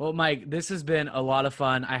 Well, Mike, this has been a lot of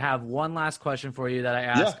fun. I have one last question for you that I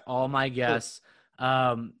ask all my guests.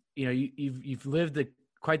 Sure. You've lived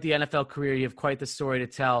quite the NFL career. You have quite the story to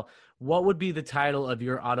tell. What would be the title of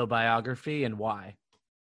your autobiography and why?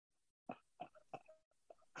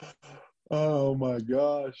 Oh my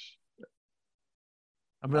gosh.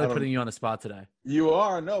 I'm really putting you on the spot today. You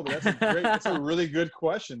are. No, but that's a really good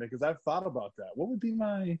question because I've thought about that. What would be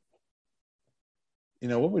my,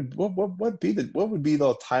 what would be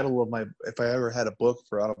the title of my, if I ever had a book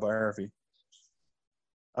for autobiography?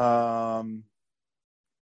 I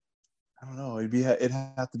don't know. It'd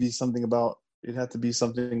have to be something about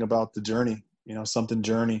the journey, something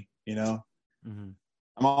journey, Mm-hmm.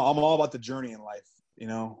 I'm all about the journey in life.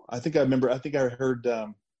 I think I heard,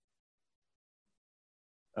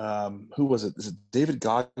 who was it? Is it David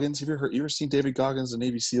Goggins? You ever seen David Goggins, the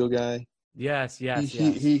Navy SEAL guy? Yes.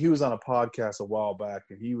 He was on a podcast a while back,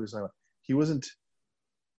 and he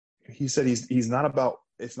said it's not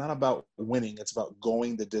about winning. It's about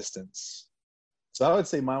going the distance. So I would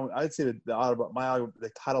say the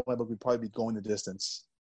title of my book would probably be Going the Distance.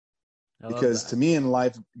 Because to me in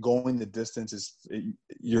life, going the distance is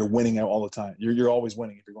you're winning all the time. You're always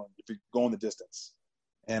winning if you're going the distance.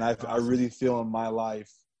 And I really feel in my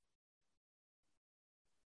life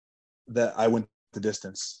that I went the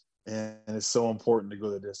distance, and it's so important to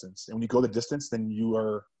go the distance. And when you go the distance, then you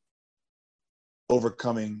are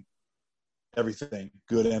overcoming everything,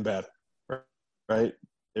 good and bad, right?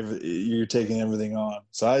 If you're taking everything on.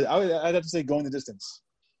 So I'd have to say going the distance.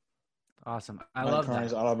 Awesome. I love that.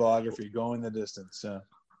 Carney's autobiography, Going the Distance. Yeah.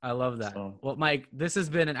 I love that. Well, Mike, this has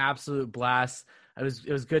been an absolute blast. It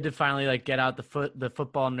was good to finally get out the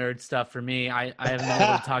football nerd stuff for me. I haven't been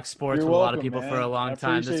able to talk sports with a lot of people for a long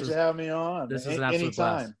time. I appreciate you having me on. This was an absolute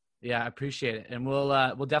blast. Yeah, I appreciate it. And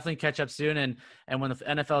we'll definitely catch up soon. And when the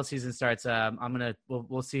NFL season starts,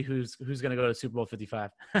 we'll see who's gonna go to Super Bowl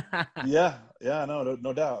 55. Yeah,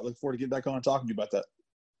 no doubt. Look forward to getting back on and talking to you about that.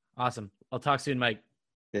 Awesome. I'll talk soon, Mike.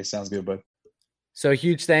 Okay, sounds good, bud. So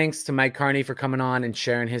huge thanks to Mike Carney for coming on and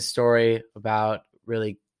sharing his story about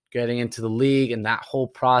really getting into the league and that whole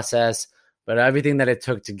process but everything that it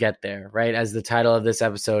took to get there, right? As the title of this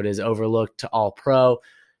episode is Overlooked to All Pro,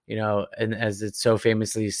 and as it's so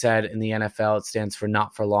famously said in the NFL, it stands for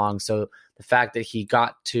not for long. So the fact that he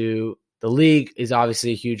got to the league is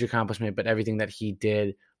obviously a huge accomplishment, but everything that he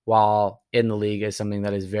did while in the league is something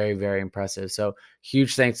that is very, very impressive. So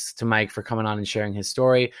huge thanks to Mike for coming on and sharing his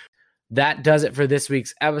story. That does it for this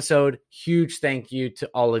week's episode. Huge thank you to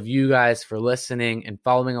all of you guys for listening and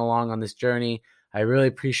following along on this journey. I really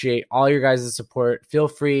appreciate all your guys' support. Feel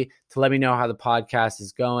free to let me know how the podcast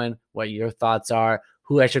is going, what your thoughts are,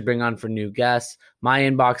 who I should bring on for new guests. My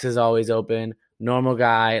inbox is always open.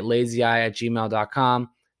 normalguylazyi@gmail.com.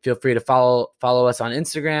 Feel free to follow us on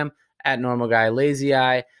Instagram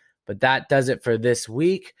 @normalguylazyi. But that does it for this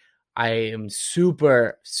week. I am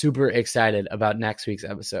super, super excited about next week's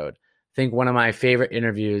episode. I think one of my favorite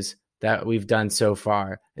interviews that we've done so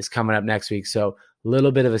far is coming up next week. So a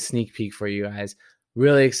little bit of a sneak peek for you guys.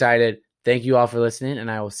 Really excited. Thank you all for listening,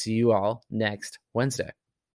 and I will see you all next Wednesday.